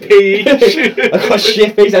putting 8p each. I got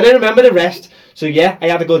shit-faced. I don't remember the rest. So yeah, I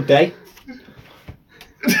had a good day.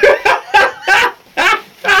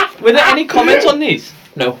 Were there any comments on these?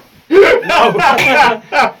 No.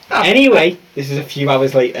 Anyway, this is a few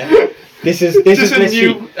hours later. This is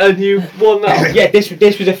literally a new one now. Yeah, this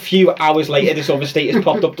was a few hours later. This other status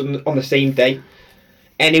popped up on the same day.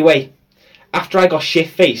 Anyway, after I got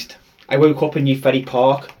shit-faced, I woke up in New Ferry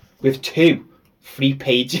Park with 2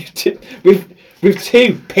 free-page with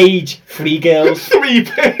 2 page free girls.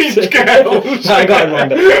 3-page girls. I got it wrong.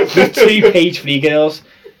 With 2 page free girls.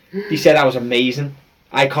 He said I was amazing.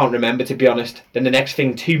 I can't remember, to be honest. Then the next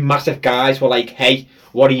thing, 2 massive guys were like, hey,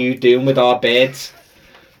 what are you doing with our birds?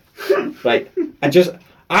 Right. I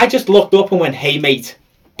just looked up and went, hey mate,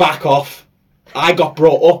 back off. I got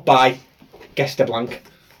brought up by, guess the blank.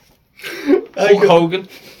 Hulk Hogan.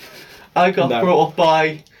 I got brought up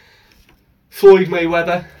by Floyd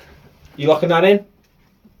Mayweather. You locking that in?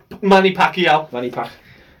 Manny Pacquiao. Manny Pac.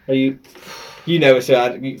 Are you know it,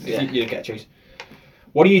 so you don't get a choice.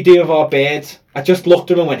 What do you do with our birds? I just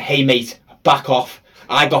looked at him and went, hey mate, back off.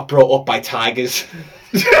 I got brought up by tigers.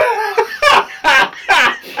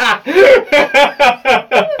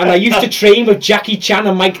 And I used to train with Jackie Chan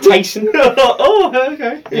and Mike Tyson. Oh,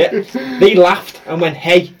 okay. Yeah. They laughed and went,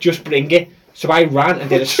 hey, just bring it. So I ran and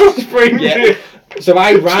did a... Just bring it. So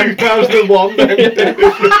I ran... 2001 then.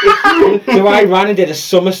 So I ran and did a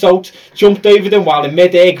somersault, jumped over them while in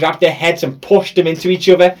mid-air, grabbed their heads and pushed them into each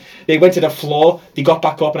other. They went to the floor, they got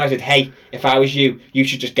back up and I said, hey, if I was you, you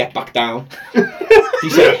should just get back down.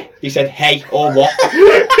 He said, hey, or what?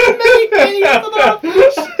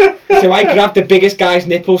 So I grabbed the biggest guy's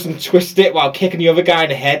nipples and twisted it while kicking the other guy in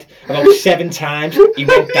the head about 7 times. He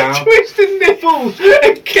went down. Twisting nipples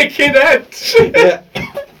and kicking heads. Yeah.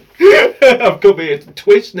 I've come here to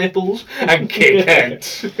twist nipples and kick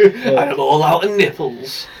heads. I'm all out of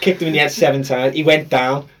nipples. Kicked him in the head 7 times. He went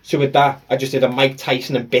down. So with that, I just did a Mike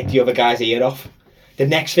Tyson and bit the other guy's ear off. The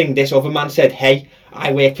next thing, this other man said, hey,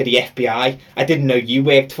 I work for the FBI. I didn't know you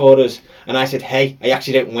worked for us. And I said, hey, I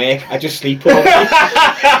actually don't work. I just sleep all day.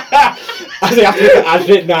 I said, I have to look at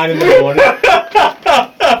Advert at 9 in the morning.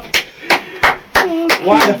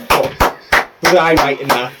 Why the fuck was I writing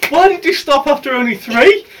that? Why did you stop after only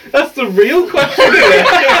 3? That's the real question here.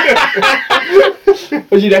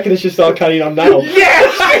 Well, you reckon I should start carrying on now?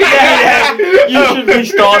 Yes! Yeah. You should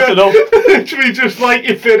restart it up. Literally just like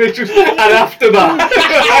you finish and after that.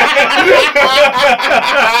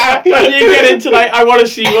 When you get into like, I want to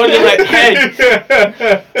see one, you're like, hey,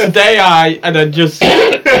 today and then just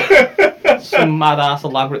some mad ass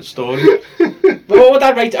elaborate story. But what would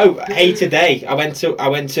I write? Oh, hey, today I went to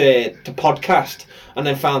podcast and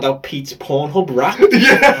then found out Pete's Pornhub rap.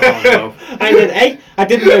 Oh no. And then, hey, I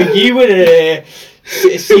didn't know you were a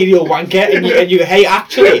serial wanker, and you hey,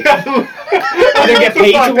 actually, I don't get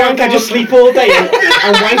paid to wank. I just sleep all day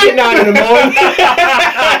and wank at 9 in the morning.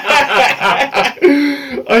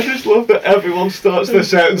 I just love that everyone starts their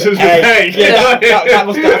sentences with Hey, hey. yeah, that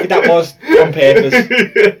was on purpose.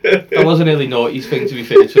 That wasn't really naughty's thing to be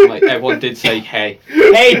finished with. Like everyone did say hey.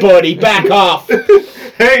 Hey, buddy, back off.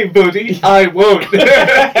 Hey, buddy, I won't.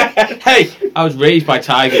 Hey, I was raised by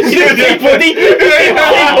tigers. Hey, buddy. Hey,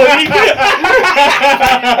 buddy.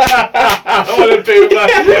 I want to do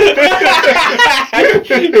that.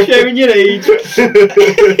 Showing your age.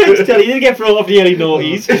 Tell you didn't get thrown off the early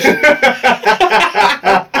noughties.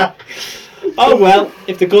 Oh well,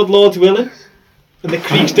 if the good Lord's willing and the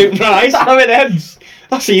creeks don't rise, how it ends.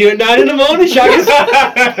 I'll see you at 9 in the morning, shaggers.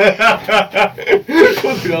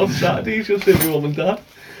 Fucking hell, Saturdays, you'll see your mum and dad.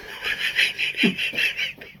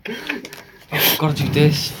 I've got to do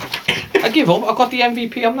this. I give up. I got the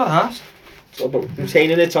MVP. I'm not asked.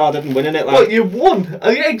 Retaining it's harder than winning it. Like. What, you won?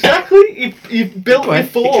 Yeah, exactly. You've built your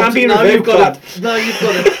fort. It can't be now revoked, now you've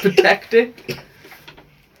got to protect it.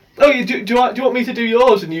 Oh, do you want me to do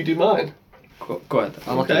yours and you do mine? Go ahead.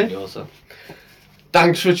 I'll look Okay. at yours. So.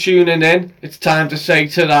 Thanks for tuning in. It's time to say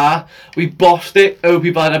ta-da. We bossed it. Hope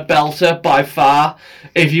you've had a belter by far.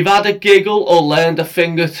 If you've had a giggle or learned a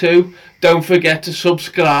thing or two, don't forget to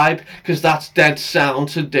subscribe, because that's dead sound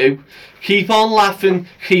to do. Keep on laughing,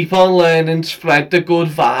 keep on learning, spread the good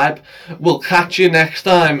vibe. We'll catch you next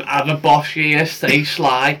time. Have a boss year, stay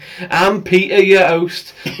sly. I'm Peter, your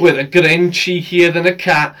host, with a grin cheekier than a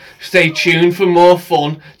cat. Stay tuned for more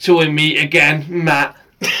fun till we meet again, Matt.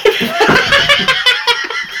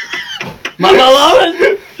 Mama loves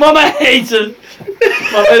it. Mama hates it.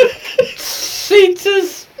 Mama hates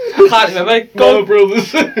us. I can't remember. Mama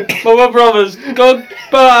brothers. Mama brothers.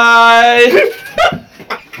 Goodbye.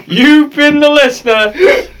 You've been the listener.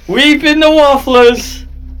 We've been the wafflers.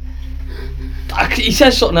 He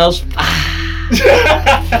says something else.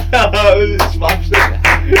 Smashed it.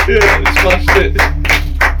 Yeah, smashed it.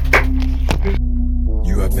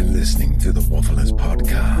 You have been listening to the Wafflers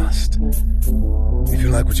Podcast. If you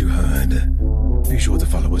like what you heard, be sure to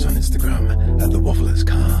follow us on Instagram at the Wafflers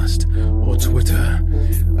Cast or Twitter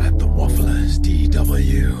at the Wafflers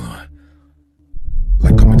DW.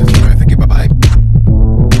 Like, comment, and subscribe. Thank you. Bye bye.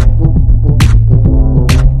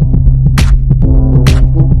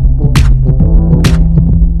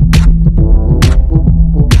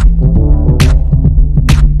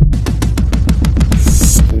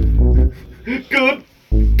 Good.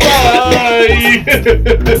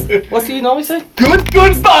 What do you normally say?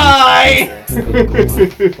 Goodbye!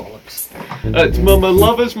 It's mama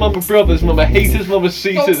lovers, mama brothers, mama haters, mama Don't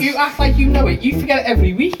seaters. you act like you know it. You forget it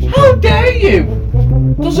every week. How dare you?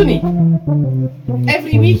 Doesn't he?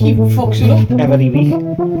 Every week he fucks it up. Every week.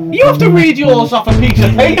 You have to read yours off a piece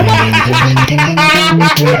of paper.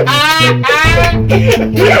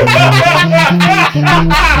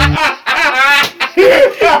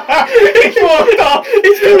 He's walked off.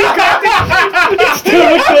 He's still recording. He's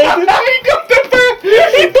still recording. He got the bird.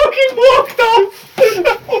 He fucking walked off.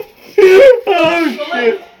 Oh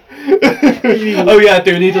shit. Oh yeah, I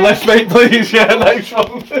do need a left mate, please. Yeah, nice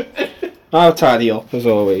one. I'll tidy up as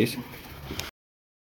always.